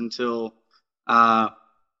Buzz until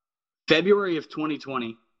February of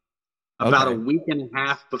 2020, about a week and a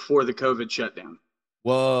half before the COVID shutdown.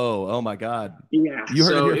 Whoa! Oh my God! Yeah, you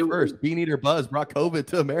heard it here first. Beaneater Buzz brought COVID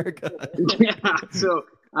to America. Yeah. So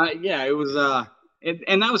it was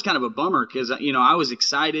and that was kind of a bummer because I was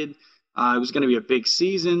excited. It was going to be a big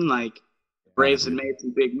season. Like Braves had made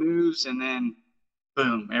some big moves, and then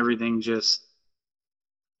boom, everything just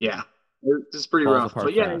it's pretty rough.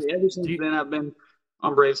 But yeah, ever since then I've been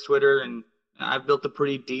on Braves Twitter, and I've built a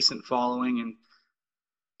pretty decent following, and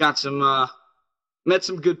got some met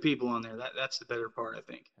some good people on there. That's the better part, I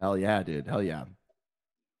think. Hell yeah, dude. Hell yeah.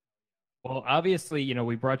 Well, obviously,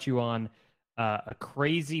 we brought you on a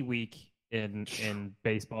crazy week in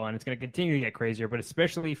baseball, and it's going to continue to get crazier, but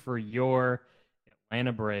especially for your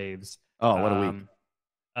Atlanta Braves. Oh, what a week.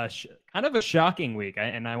 Kind of a shocking week,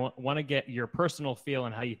 and I want to get your personal feel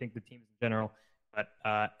on how you think the team in general. But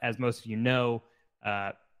as most of you know,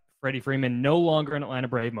 Freddie Freeman no longer an Atlanta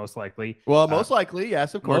Brave, most likely. Well, most likely,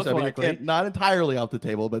 yes, of course. Likely. Not entirely off the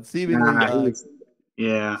table, but seemingly,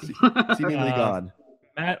 seemingly gone.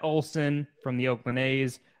 Matt Olson from the Oakland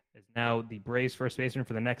A's is now the Braves first baseman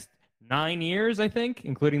for the next 9 years, I think,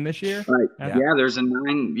 including this year. Right. Yeah, there's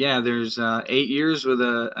 8 years with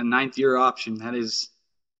a 9th-year option. That is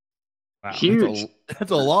huge.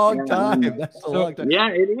 That's a long time. That's a long time. Yeah,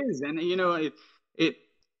 it is. And it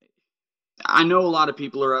I know a lot of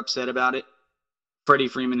people are upset about it. Freddie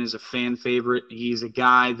Freeman is a fan favorite. He's a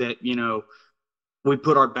guy that, we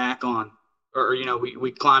put our back on, or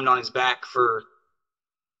we climbed on his back for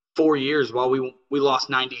 4 years while we lost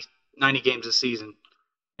 90 games a season.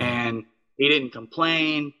 And he didn't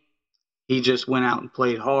complain. He just went out and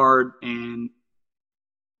played hard, and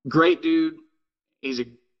great dude. He's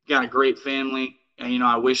got a great family. And,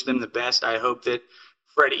 I wish them the best. I hope that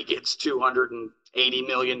Freddie gets $280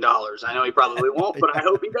 million. I know he probably won't, but I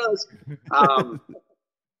hope he does.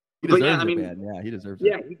 He deserves it, man. Yeah, he deserves it.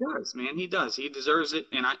 Yeah, he does, man. He does. He deserves it.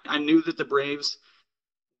 And I knew that the Braves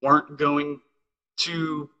weren't going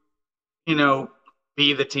to,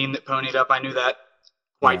 be the team that ponied up. I knew that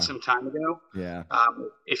quite some time ago. Yeah.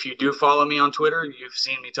 If you do follow me on Twitter, you've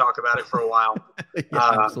seen me talk about it for a while.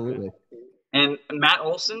 Absolutely. And Matt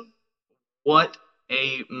Olson, what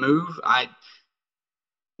a move.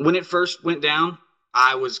 When it first went down,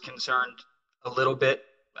 I was concerned a little bit.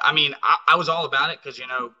 I mean, I was all about it because,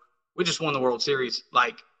 we just won the World Series.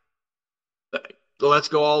 Like, let's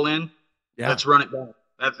go all in. Yeah. Let's run it back.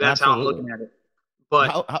 That's how I'm looking at it.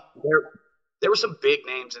 But there were some big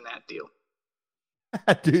names in that deal.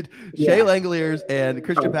 Dude, Shea Langeliers and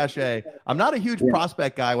Christian Pache. I'm not a huge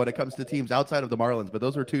prospect guy when it comes to teams outside of the Marlins, but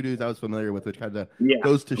those were two dudes I was familiar with, which kind of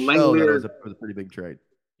goes to show that it was a pretty big trade.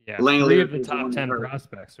 Yeah, Langeliers, 3 of the top 10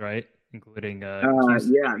 prospects, right? Including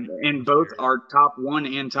and both are top 1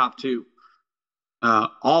 and top 2.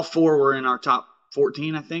 All 4 were in our top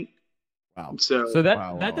 14, I think. Wow. So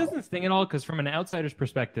that doesn't sting at all, because from an outsider's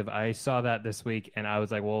perspective, I saw that this week and I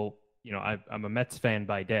was like, well, I'm a Mets fan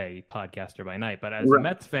by day, podcaster by night. But as a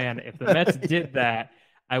Mets fan, if the Mets did that,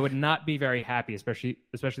 I would not be very happy, especially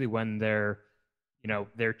when their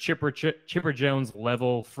Chipper Jones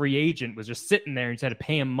level free agent was just sitting there and you just had to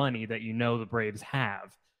pay him money that the Braves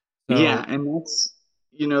have. So, yeah, and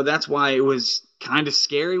that's why it was kind of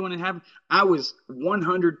scary when it happened. I was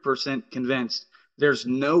 100% convinced there's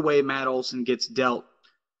no way Matt Olson gets dealt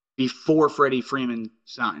before Freddie Freeman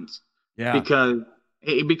signs. Yeah,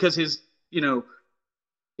 because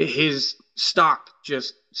his stock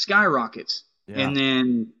just skyrockets. Yeah. And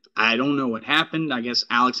then I don't know what happened. I guess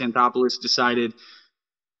Alex Anthopoulos decided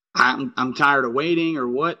I'm tired of waiting or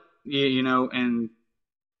what, and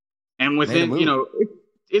within,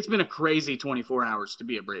 it's been a crazy 24 hours to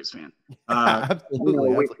be a Braves fan.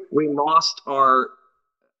 Absolutely. We lost our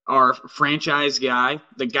franchise guy,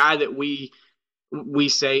 the guy that we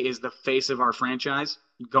say is the face of our franchise,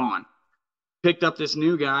 gone. Picked up this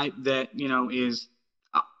new guy that, is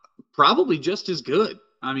probably just as good.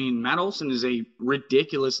 I mean, Matt Olson is a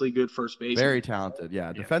ridiculously good first baseman. Very talented,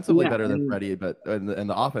 yeah. Defensively better than Freddie, but and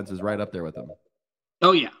the offense is right up there with him.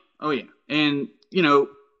 Oh, yeah. And,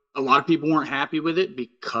 a lot of people weren't happy with it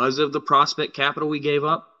because of the prospect capital we gave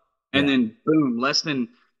up. And then, boom, less than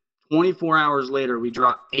 24 hours later, we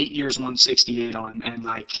dropped 8 years, 168 on him.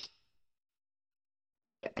 And,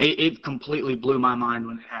 it completely blew my mind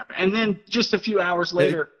when it happened. And then just a few hours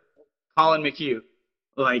later, Colin McHugh.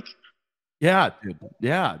 Yeah, dude.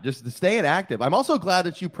 Yeah, just staying active. I'm also glad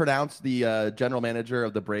that you pronounced the general manager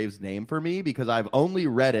of the Braves' name for me, because I've only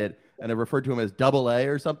read it and have referred to him as Double A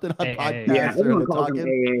or something on podcasts. Yeah, everyone calls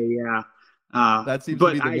him AA, that seems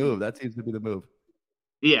to be the move. That seems to be the move.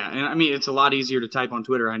 Yeah, and I mean, it's a lot easier to type on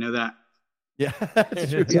Twitter. I know that. Yeah, that's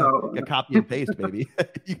true. Yeah. Copy and paste, baby.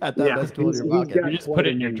 You got that best tool in your pocket. You just put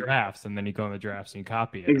it in your drafts, and then you go in the drafts and you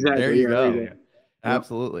copy it. Exactly. There you go. Yeah.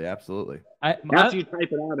 Absolutely. After you type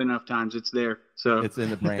it out enough times, it's there. So it's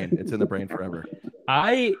in the brain. It's in the brain forever.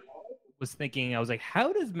 I was thinking, I was like,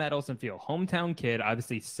 how does Matt Olson feel? Hometown kid,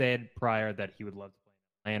 obviously said prior that he would love to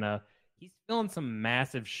play in Atlanta. He's filling some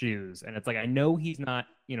massive shoes, and it's like, I know he's not,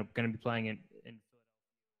 going to be playing in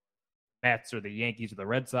Mets or the Yankees or the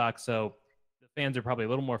Red Sox, so the fans are probably a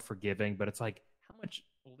little more forgiving. But it's like, how much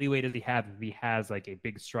leeway does he have if he has like a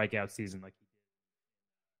big strikeout season like he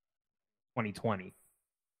did 2020?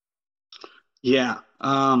 Yeah.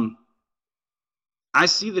 I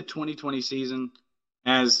see the 2020 season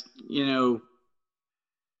as,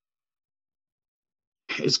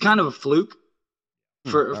 it's kind of a fluke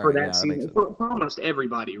for that season, for almost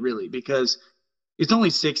everybody, really, because it's only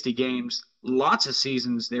 60 games. Lots of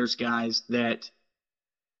seasons, there's guys that,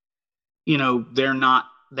 they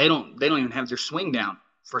don't even have their swing down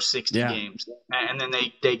for 60 games, and then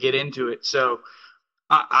they get into it. So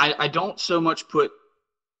I don't so much put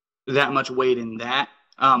that much weight in that.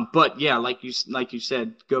 But yeah, like you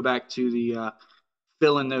said, go back to the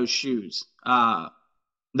fill in those shoes.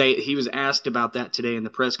 He was asked about that today in the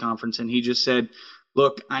press conference, and he just said,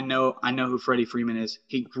 "Look, I know who Freddie Freeman is.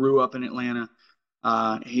 He grew up in Atlanta.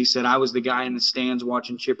 He said, I was the guy in the stands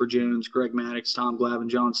watching Chipper Jones, Greg Maddux, Tom Glavine,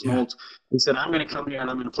 John Smoltz. He said, I'm going to come here and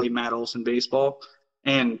I'm going to play Matt Olson baseball."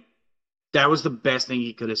 And that was the best thing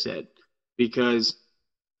he could have said, because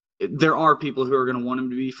there are people who are going to want him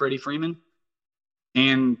to be Freddie Freeman.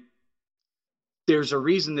 And there's a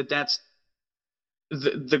reason that's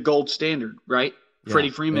the gold standard, right? Yeah, Freddie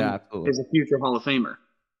Freeman is a future Hall of Famer.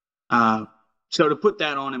 So to put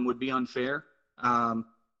that on him would be unfair. And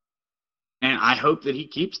I hope that he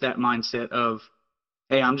keeps that mindset of,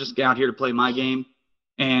 hey, I'm just out here to play my game.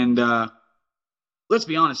 And let's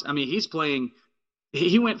be honest. I mean,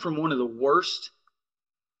 he went from one of the worst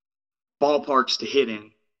ballparks to hit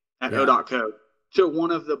in at O.co to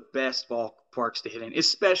one of the best ballparks to hit in,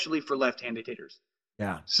 especially for left-handed hitters.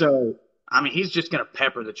 Yeah. So, I mean, he's just going to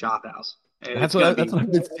pepper the chop house. That's what I've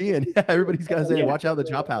been seeing. Yeah, everybody's got to say, watch out the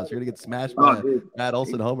chop house. You're going to get smashed by Matt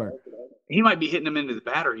Olson homer. He might be hitting him into the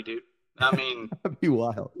battery, dude. I mean, that'd be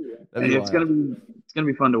wild. It's gonna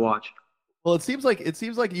be fun to watch. Well, it seems like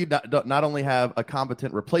you not only have a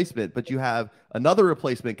competent replacement, but you have another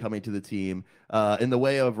replacement coming to the team in the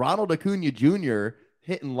way of Ronald Acuna Jr.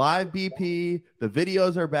 hitting live BP. The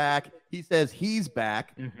videos are back. He says he's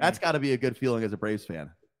back. Mm-hmm. That's got to be a good feeling as a Braves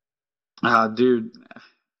fan. Dude,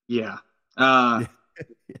 yeah. I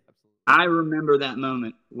remember that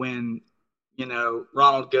moment when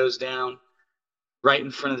Ronald goes down right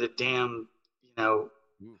in front of the damn,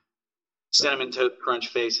 Cinnamon Toast Crunch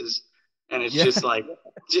faces. And it's just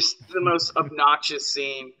the most obnoxious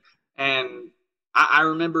scene. And I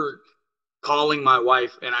remember calling my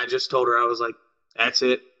wife, and I just told her, I was like, that's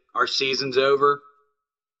it. Our season's over.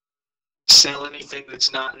 Sell anything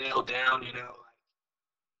that's not nailed down, you're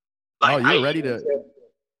ready to.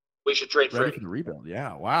 We should trade ready Freddie. For the rebuild.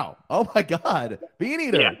 Yeah. Wow. Oh my God.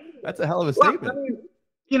 Beaneater. Yeah. That's a hell of a statement. I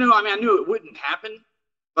knew it wouldn't happen,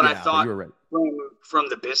 but I thought from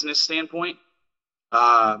the business standpoint,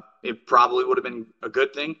 it probably would have been a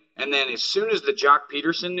good thing. And then as soon as the Jock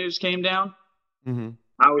Peterson news came down,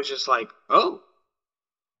 I was just like, oh.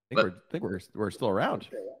 I think we're still around.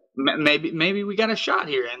 Maybe we got a shot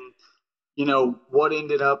here. And, what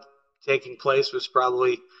ended up taking place was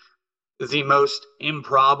probably the most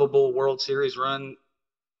improbable World Series run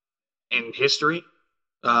in history.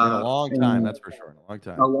 In a long time, that's for sure.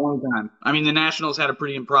 In a long time. I mean, the Nationals had a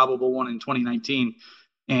pretty improbable one in 2019.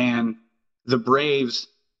 And the Braves,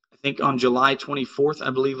 I think on July 24th,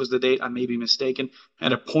 I believe was the date, I may be mistaken,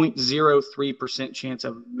 had a 0.03% chance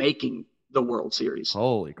of making the World Series.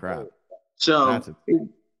 Holy crap. So,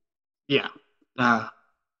 yeah.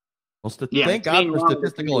 Thank God for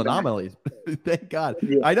statistical anomalies. Thank God.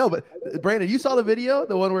 Yeah. I know, but Brandon, you saw the video,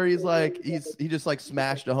 the one where he just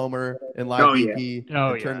smashed a homer in live BP,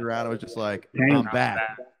 turned around and was just like, I'm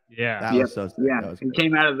back. Yeah, that was so sick. Yeah, he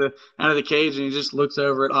came out of the cage and he just looks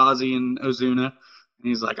over at Ozzy and Ozuna, and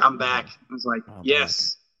he's like, "I'm back." I was like,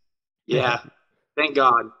 "Yes, yeah, thank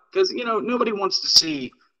God," because nobody wants to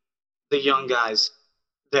see the young guys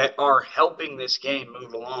that are helping this game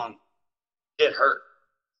move along get hurt.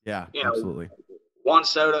 Yeah, absolutely. Juan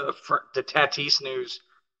Soto, the Tatis news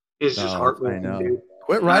is just heartbreaking. I know. Dude.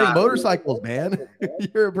 Quit riding motorcycles, man.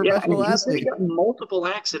 You're a professional athlete. He got multiple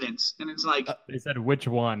accidents, and it's like they said which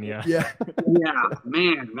one? Yeah,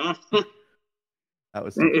 man. That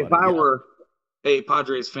was. So if I were a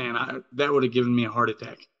Padres fan, that would have given me a heart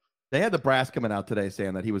attack. They had the brass coming out today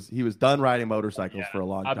saying that he was done riding motorcycles for a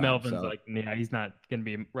long time. Melvin's he's not going to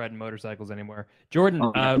be riding motorcycles anymore. Jordan,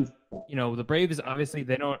 the Braves obviously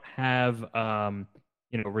they don't have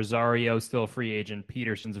Rosario still a free agent,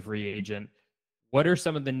 Peterson's a free agent. What are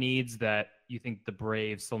some of the needs that you think the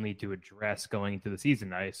Braves still need to address going into the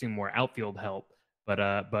season? I assume more outfield help, but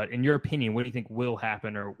in your opinion, what do you think will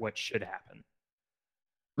happen or what should happen?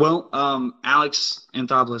 Well, Alex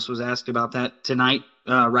Anthopoulos was asked about that tonight,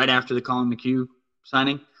 right after the Colin McHugh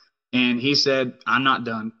signing. And he said, I'm not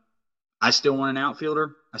done. I still want an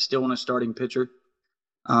outfielder. I still want a starting pitcher.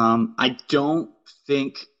 I don't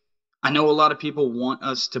think – I know a lot of people want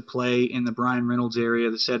us to play in the Brian Reynolds area,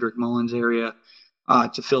 the Cedric Mullins area,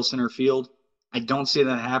 to fill center field. I don't see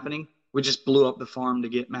that happening. We just blew up the farm to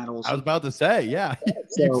get Matt Olson. I was about to say, yeah.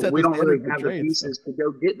 So we don't really have the pieces to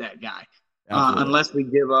go get that guy unless we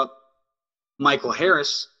give up Michael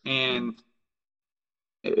Harris, and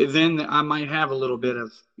then I might have a little bit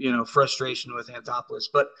of, frustration with Anthopoulos.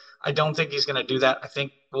 But I don't think he's going to do that. I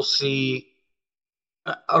think we'll see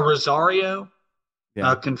a Rosario,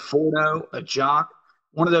 a Conforto, a Jock,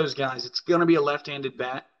 one of those guys. It's going to be a left-handed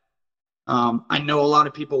bat. I know a lot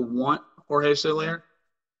of people want Jorge Soler.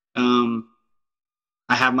 I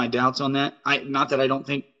have my doubts on that. Not that I don't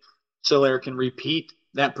think Soler can repeat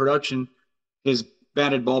that production. His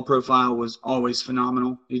batted ball profile was always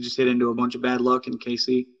phenomenal. He just hit into a bunch of bad luck in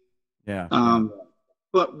KC. Yeah.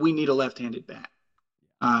 But we need a left-handed bat,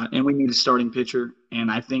 and we need a starting pitcher.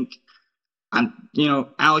 And I think,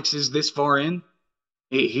 Alex is this far in.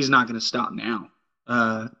 He's not going to stop now.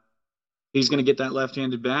 He's going to get that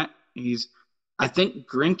left-handed bat. I think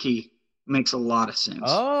Greinke makes a lot of sense.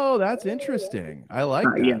 Oh, that's interesting. I like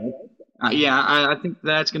that. I think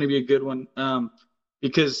that's going to be a good one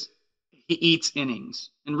because he eats innings,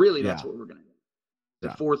 and really that's what we're going to do.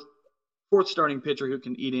 The fourth starting pitcher who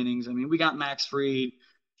can eat innings. I mean, we got Max Fried,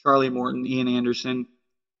 Charlie Morton, Ian Anderson,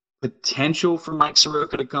 potential for Mike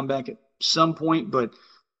Soroka to come back at some point, but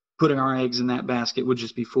putting our eggs in that basket would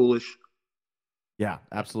just be foolish. Yeah,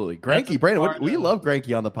 absolutely. Greinke, Brandon, we love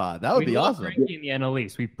Greinke on the pod. That would be awesome. Greinke in the NL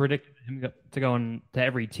East. We predicted him to go into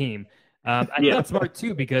every team. I think that's smart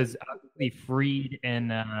too because obviously Fried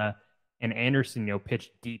and Anderson,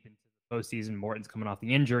 pitched deep into the postseason. Morton's coming off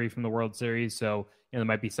the injury from the World Series, so there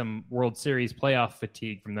might be some World Series playoff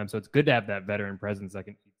fatigue from them. So it's good to have that veteran presence that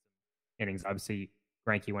can eat some innings. Obviously,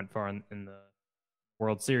 Greinke went far in the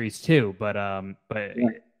World Series too, but I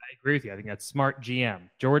agree with you. I think that's smart GM.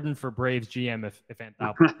 Jordan for Braves GM if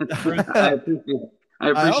Anthopoulos. I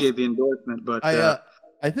appreciate the endorsement, but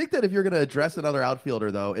I think that if you're going to address another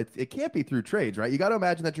outfielder, though, it can't be through trades, right? You got to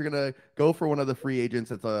imagine that you're going to go for one of the free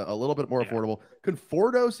agents that's a little bit more affordable.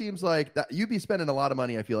 Conforto seems like that you'd be spending a lot of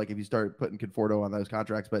money, I feel like, if you start putting Conforto on those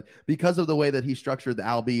contracts. But because of the way that he structured the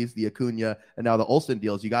Albies, the Acuna, and now the Olson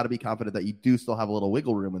deals, you got to be confident that you do still have a little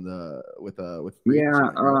wiggle room with free agents,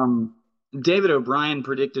 right? David O'Brien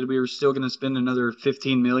predicted we were still going to spend another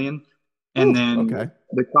 $15 million, and then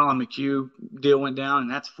the Colin McHugh deal went down,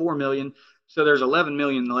 and that's $4 million. So there's $11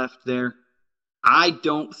 million left there. I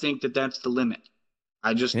don't think that that's the limit.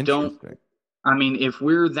 I just don't. I mean, if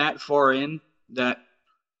we're that far in that,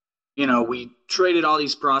 we traded all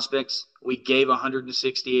these prospects, we gave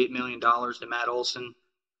 $168 million to Matt Olson.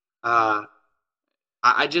 I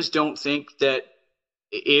just don't think that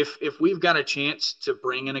if we've got a chance to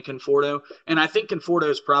bring in a Conforto, and I think Conforto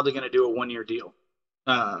is probably going to do a one-year deal.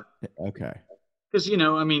 Okay. Because,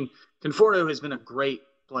 Conforto has been a great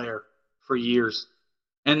player for years,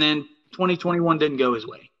 and then 2021 didn't go his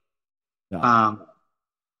way. No.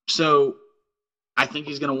 So I think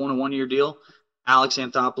he's going to want a one-year deal. Alex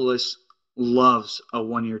Anthopoulos loves a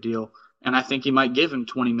one-year deal, and I think he might give him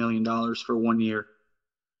 $20 million for 1 year,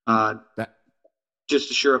 just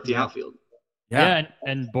to shore up the outfield. Yeah,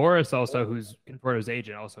 and Boris also, who's Conforto's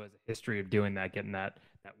agent, also has a history of doing that, getting that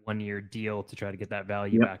 1 year deal to try to get that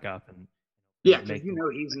value back up. And because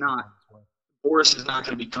he's not. Boris is not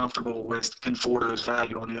going to be comfortable with Conforto's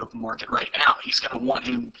value on the open market right now. He's going to want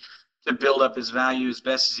him to build up his value as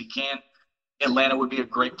best as he can. Atlanta would be a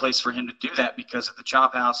great place for him to do that because of the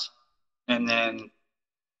chop house. And then,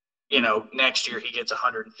 next year he gets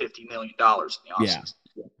 $150 million in the offseason.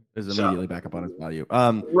 Is immediately back up on his value.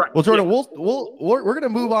 Right. Well, Jordan, we're going to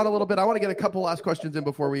move on a little bit. I want to get a couple last questions in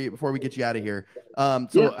before we get you out of here.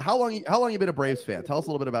 How long you been a Braves fan? Tell us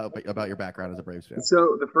a little bit about your background as a Braves fan.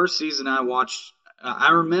 So the first season I watched,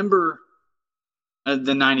 I remember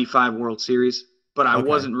the '95 World Series, but I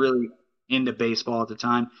wasn't really into baseball at the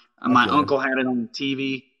time. My uncle had it on the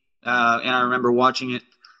TV, and I remember watching it.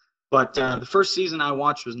 But the first season I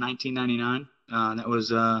watched was 1999. That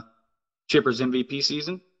was Chipper's MVP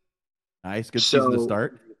season. Nice. Good season to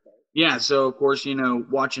start. Yeah. So, of course,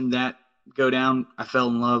 watching that go down, I fell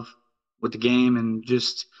in love with the game and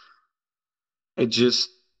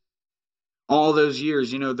all those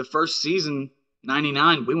years, the first season,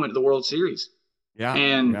 99, we went to the World Series. Yeah.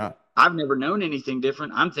 And I've never known anything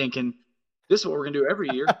different. I'm thinking this is what we're going to do every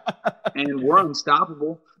year. And we're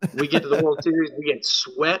unstoppable. We get to the World Series, we get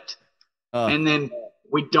swept, and then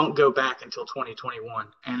we don't go back until 2021.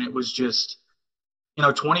 And it was just –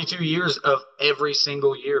 22 years of every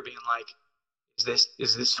single year being like,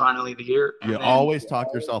 is this finally the year? And you always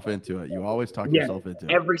talk yourself into it.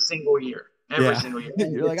 Every single year. Every single year.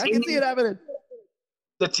 You're like, I can see it happening.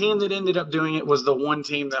 The team that ended up doing it was the one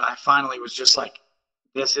team that I finally was just like,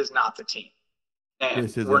 this is not the team.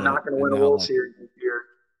 And we're not going to win a World Series this year.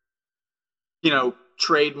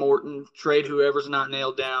 Trade Morton, trade whoever's not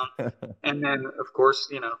nailed down. And then, of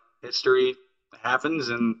course, history happens.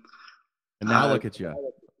 And now look at you.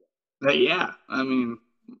 Yeah. I mean,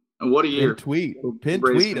 what a year. Pin tweet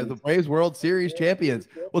of the Braves World Series champions.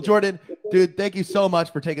 Well, Jordan, dude, thank you so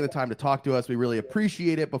much for taking the time to talk to us. We really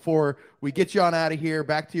appreciate it. Before we get you on out of here,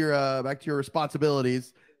 back to your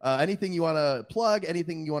responsibilities. Anything you want to plug,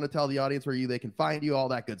 anything you want to tell the audience where they can find you, all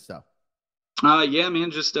that good stuff. Yeah, man,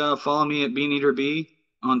 just follow me at Beaneater B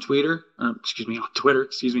on Twitter. On Twitter,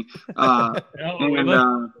 excuse me. Yeah,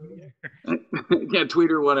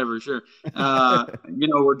 Twitter, whatever, sure.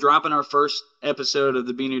 We're dropping our first episode of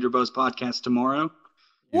the Beaneater Buzz podcast tomorrow.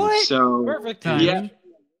 What? So perfect time.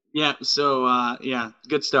 Yeah. So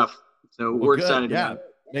good stuff. So we're excited about it.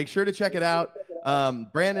 Make sure to check it out.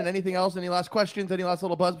 Brandon, anything else? Any last questions? Any last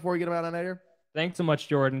little buzz before we get them out on here? Thanks so much,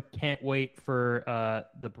 Jordan. Can't wait for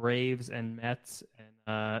the Braves and Mets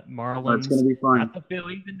and Marlins. It's going to be fun. Not the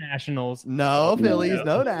Phillies and Nationals. No Phillies,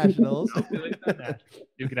 no Nationals. No Phillies, no Nationals.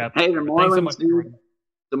 Duke it out. Hey, the Marlins,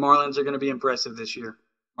 the Marlins are going to be impressive this year.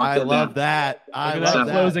 I love that. I love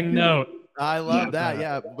that. Closing note. I love that.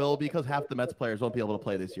 Yeah, well, because half the Mets players won't be able to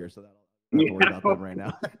play this year, so that'll. I don't have to worry about them right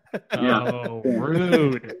now. Oh,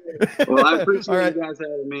 rude. Well, I appreciate you guys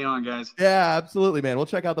having me on, guys. Yeah, absolutely, man. We'll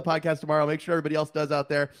check out the podcast tomorrow. Make sure everybody else does out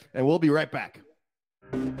there, and we'll be right back.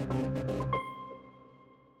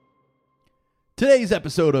 Today's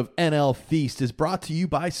episode of NL Feast is brought to you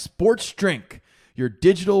by Sports Drink, your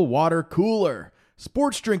digital water cooler.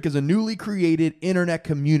 Sports Drink is a newly created internet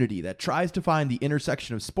community that tries to find the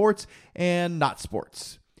intersection of sports and not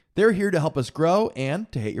sports. They're here to help us grow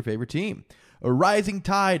and to hate your favorite team. A rising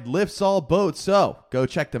tide lifts all boats, so go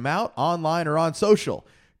check them out online or on social.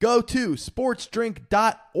 Go to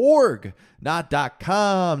sportsdrink.org, not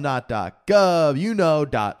 .com, not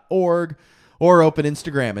 .gov, .org, or open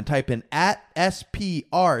Instagram and type in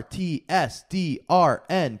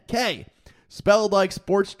 @SPRTSDRNK, spelled like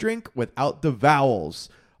sports drink without the vowels.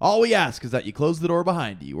 All we ask is that you close the door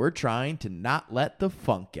behind you. We're trying to not let the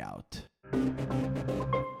funk out.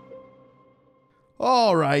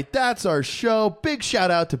 All right, that's our show. Big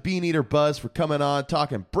shout out to Beaneater Buzz for coming on,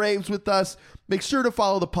 talking Braves with us. Make sure to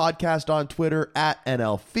follow the podcast on Twitter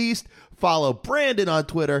 @NL Feast. Follow Brandon on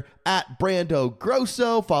Twitter @Brando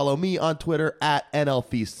Grosso. Follow me on Twitter @NL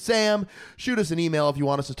Feast Sam. Shoot us an email if you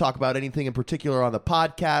want us to talk about anything in particular on the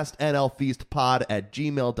podcast,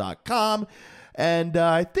 nlfeastpod@gmail.com. And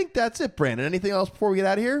I think that's it, Brandon. Anything else before we get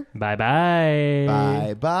out of here? Bye-bye.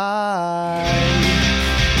 Bye-bye.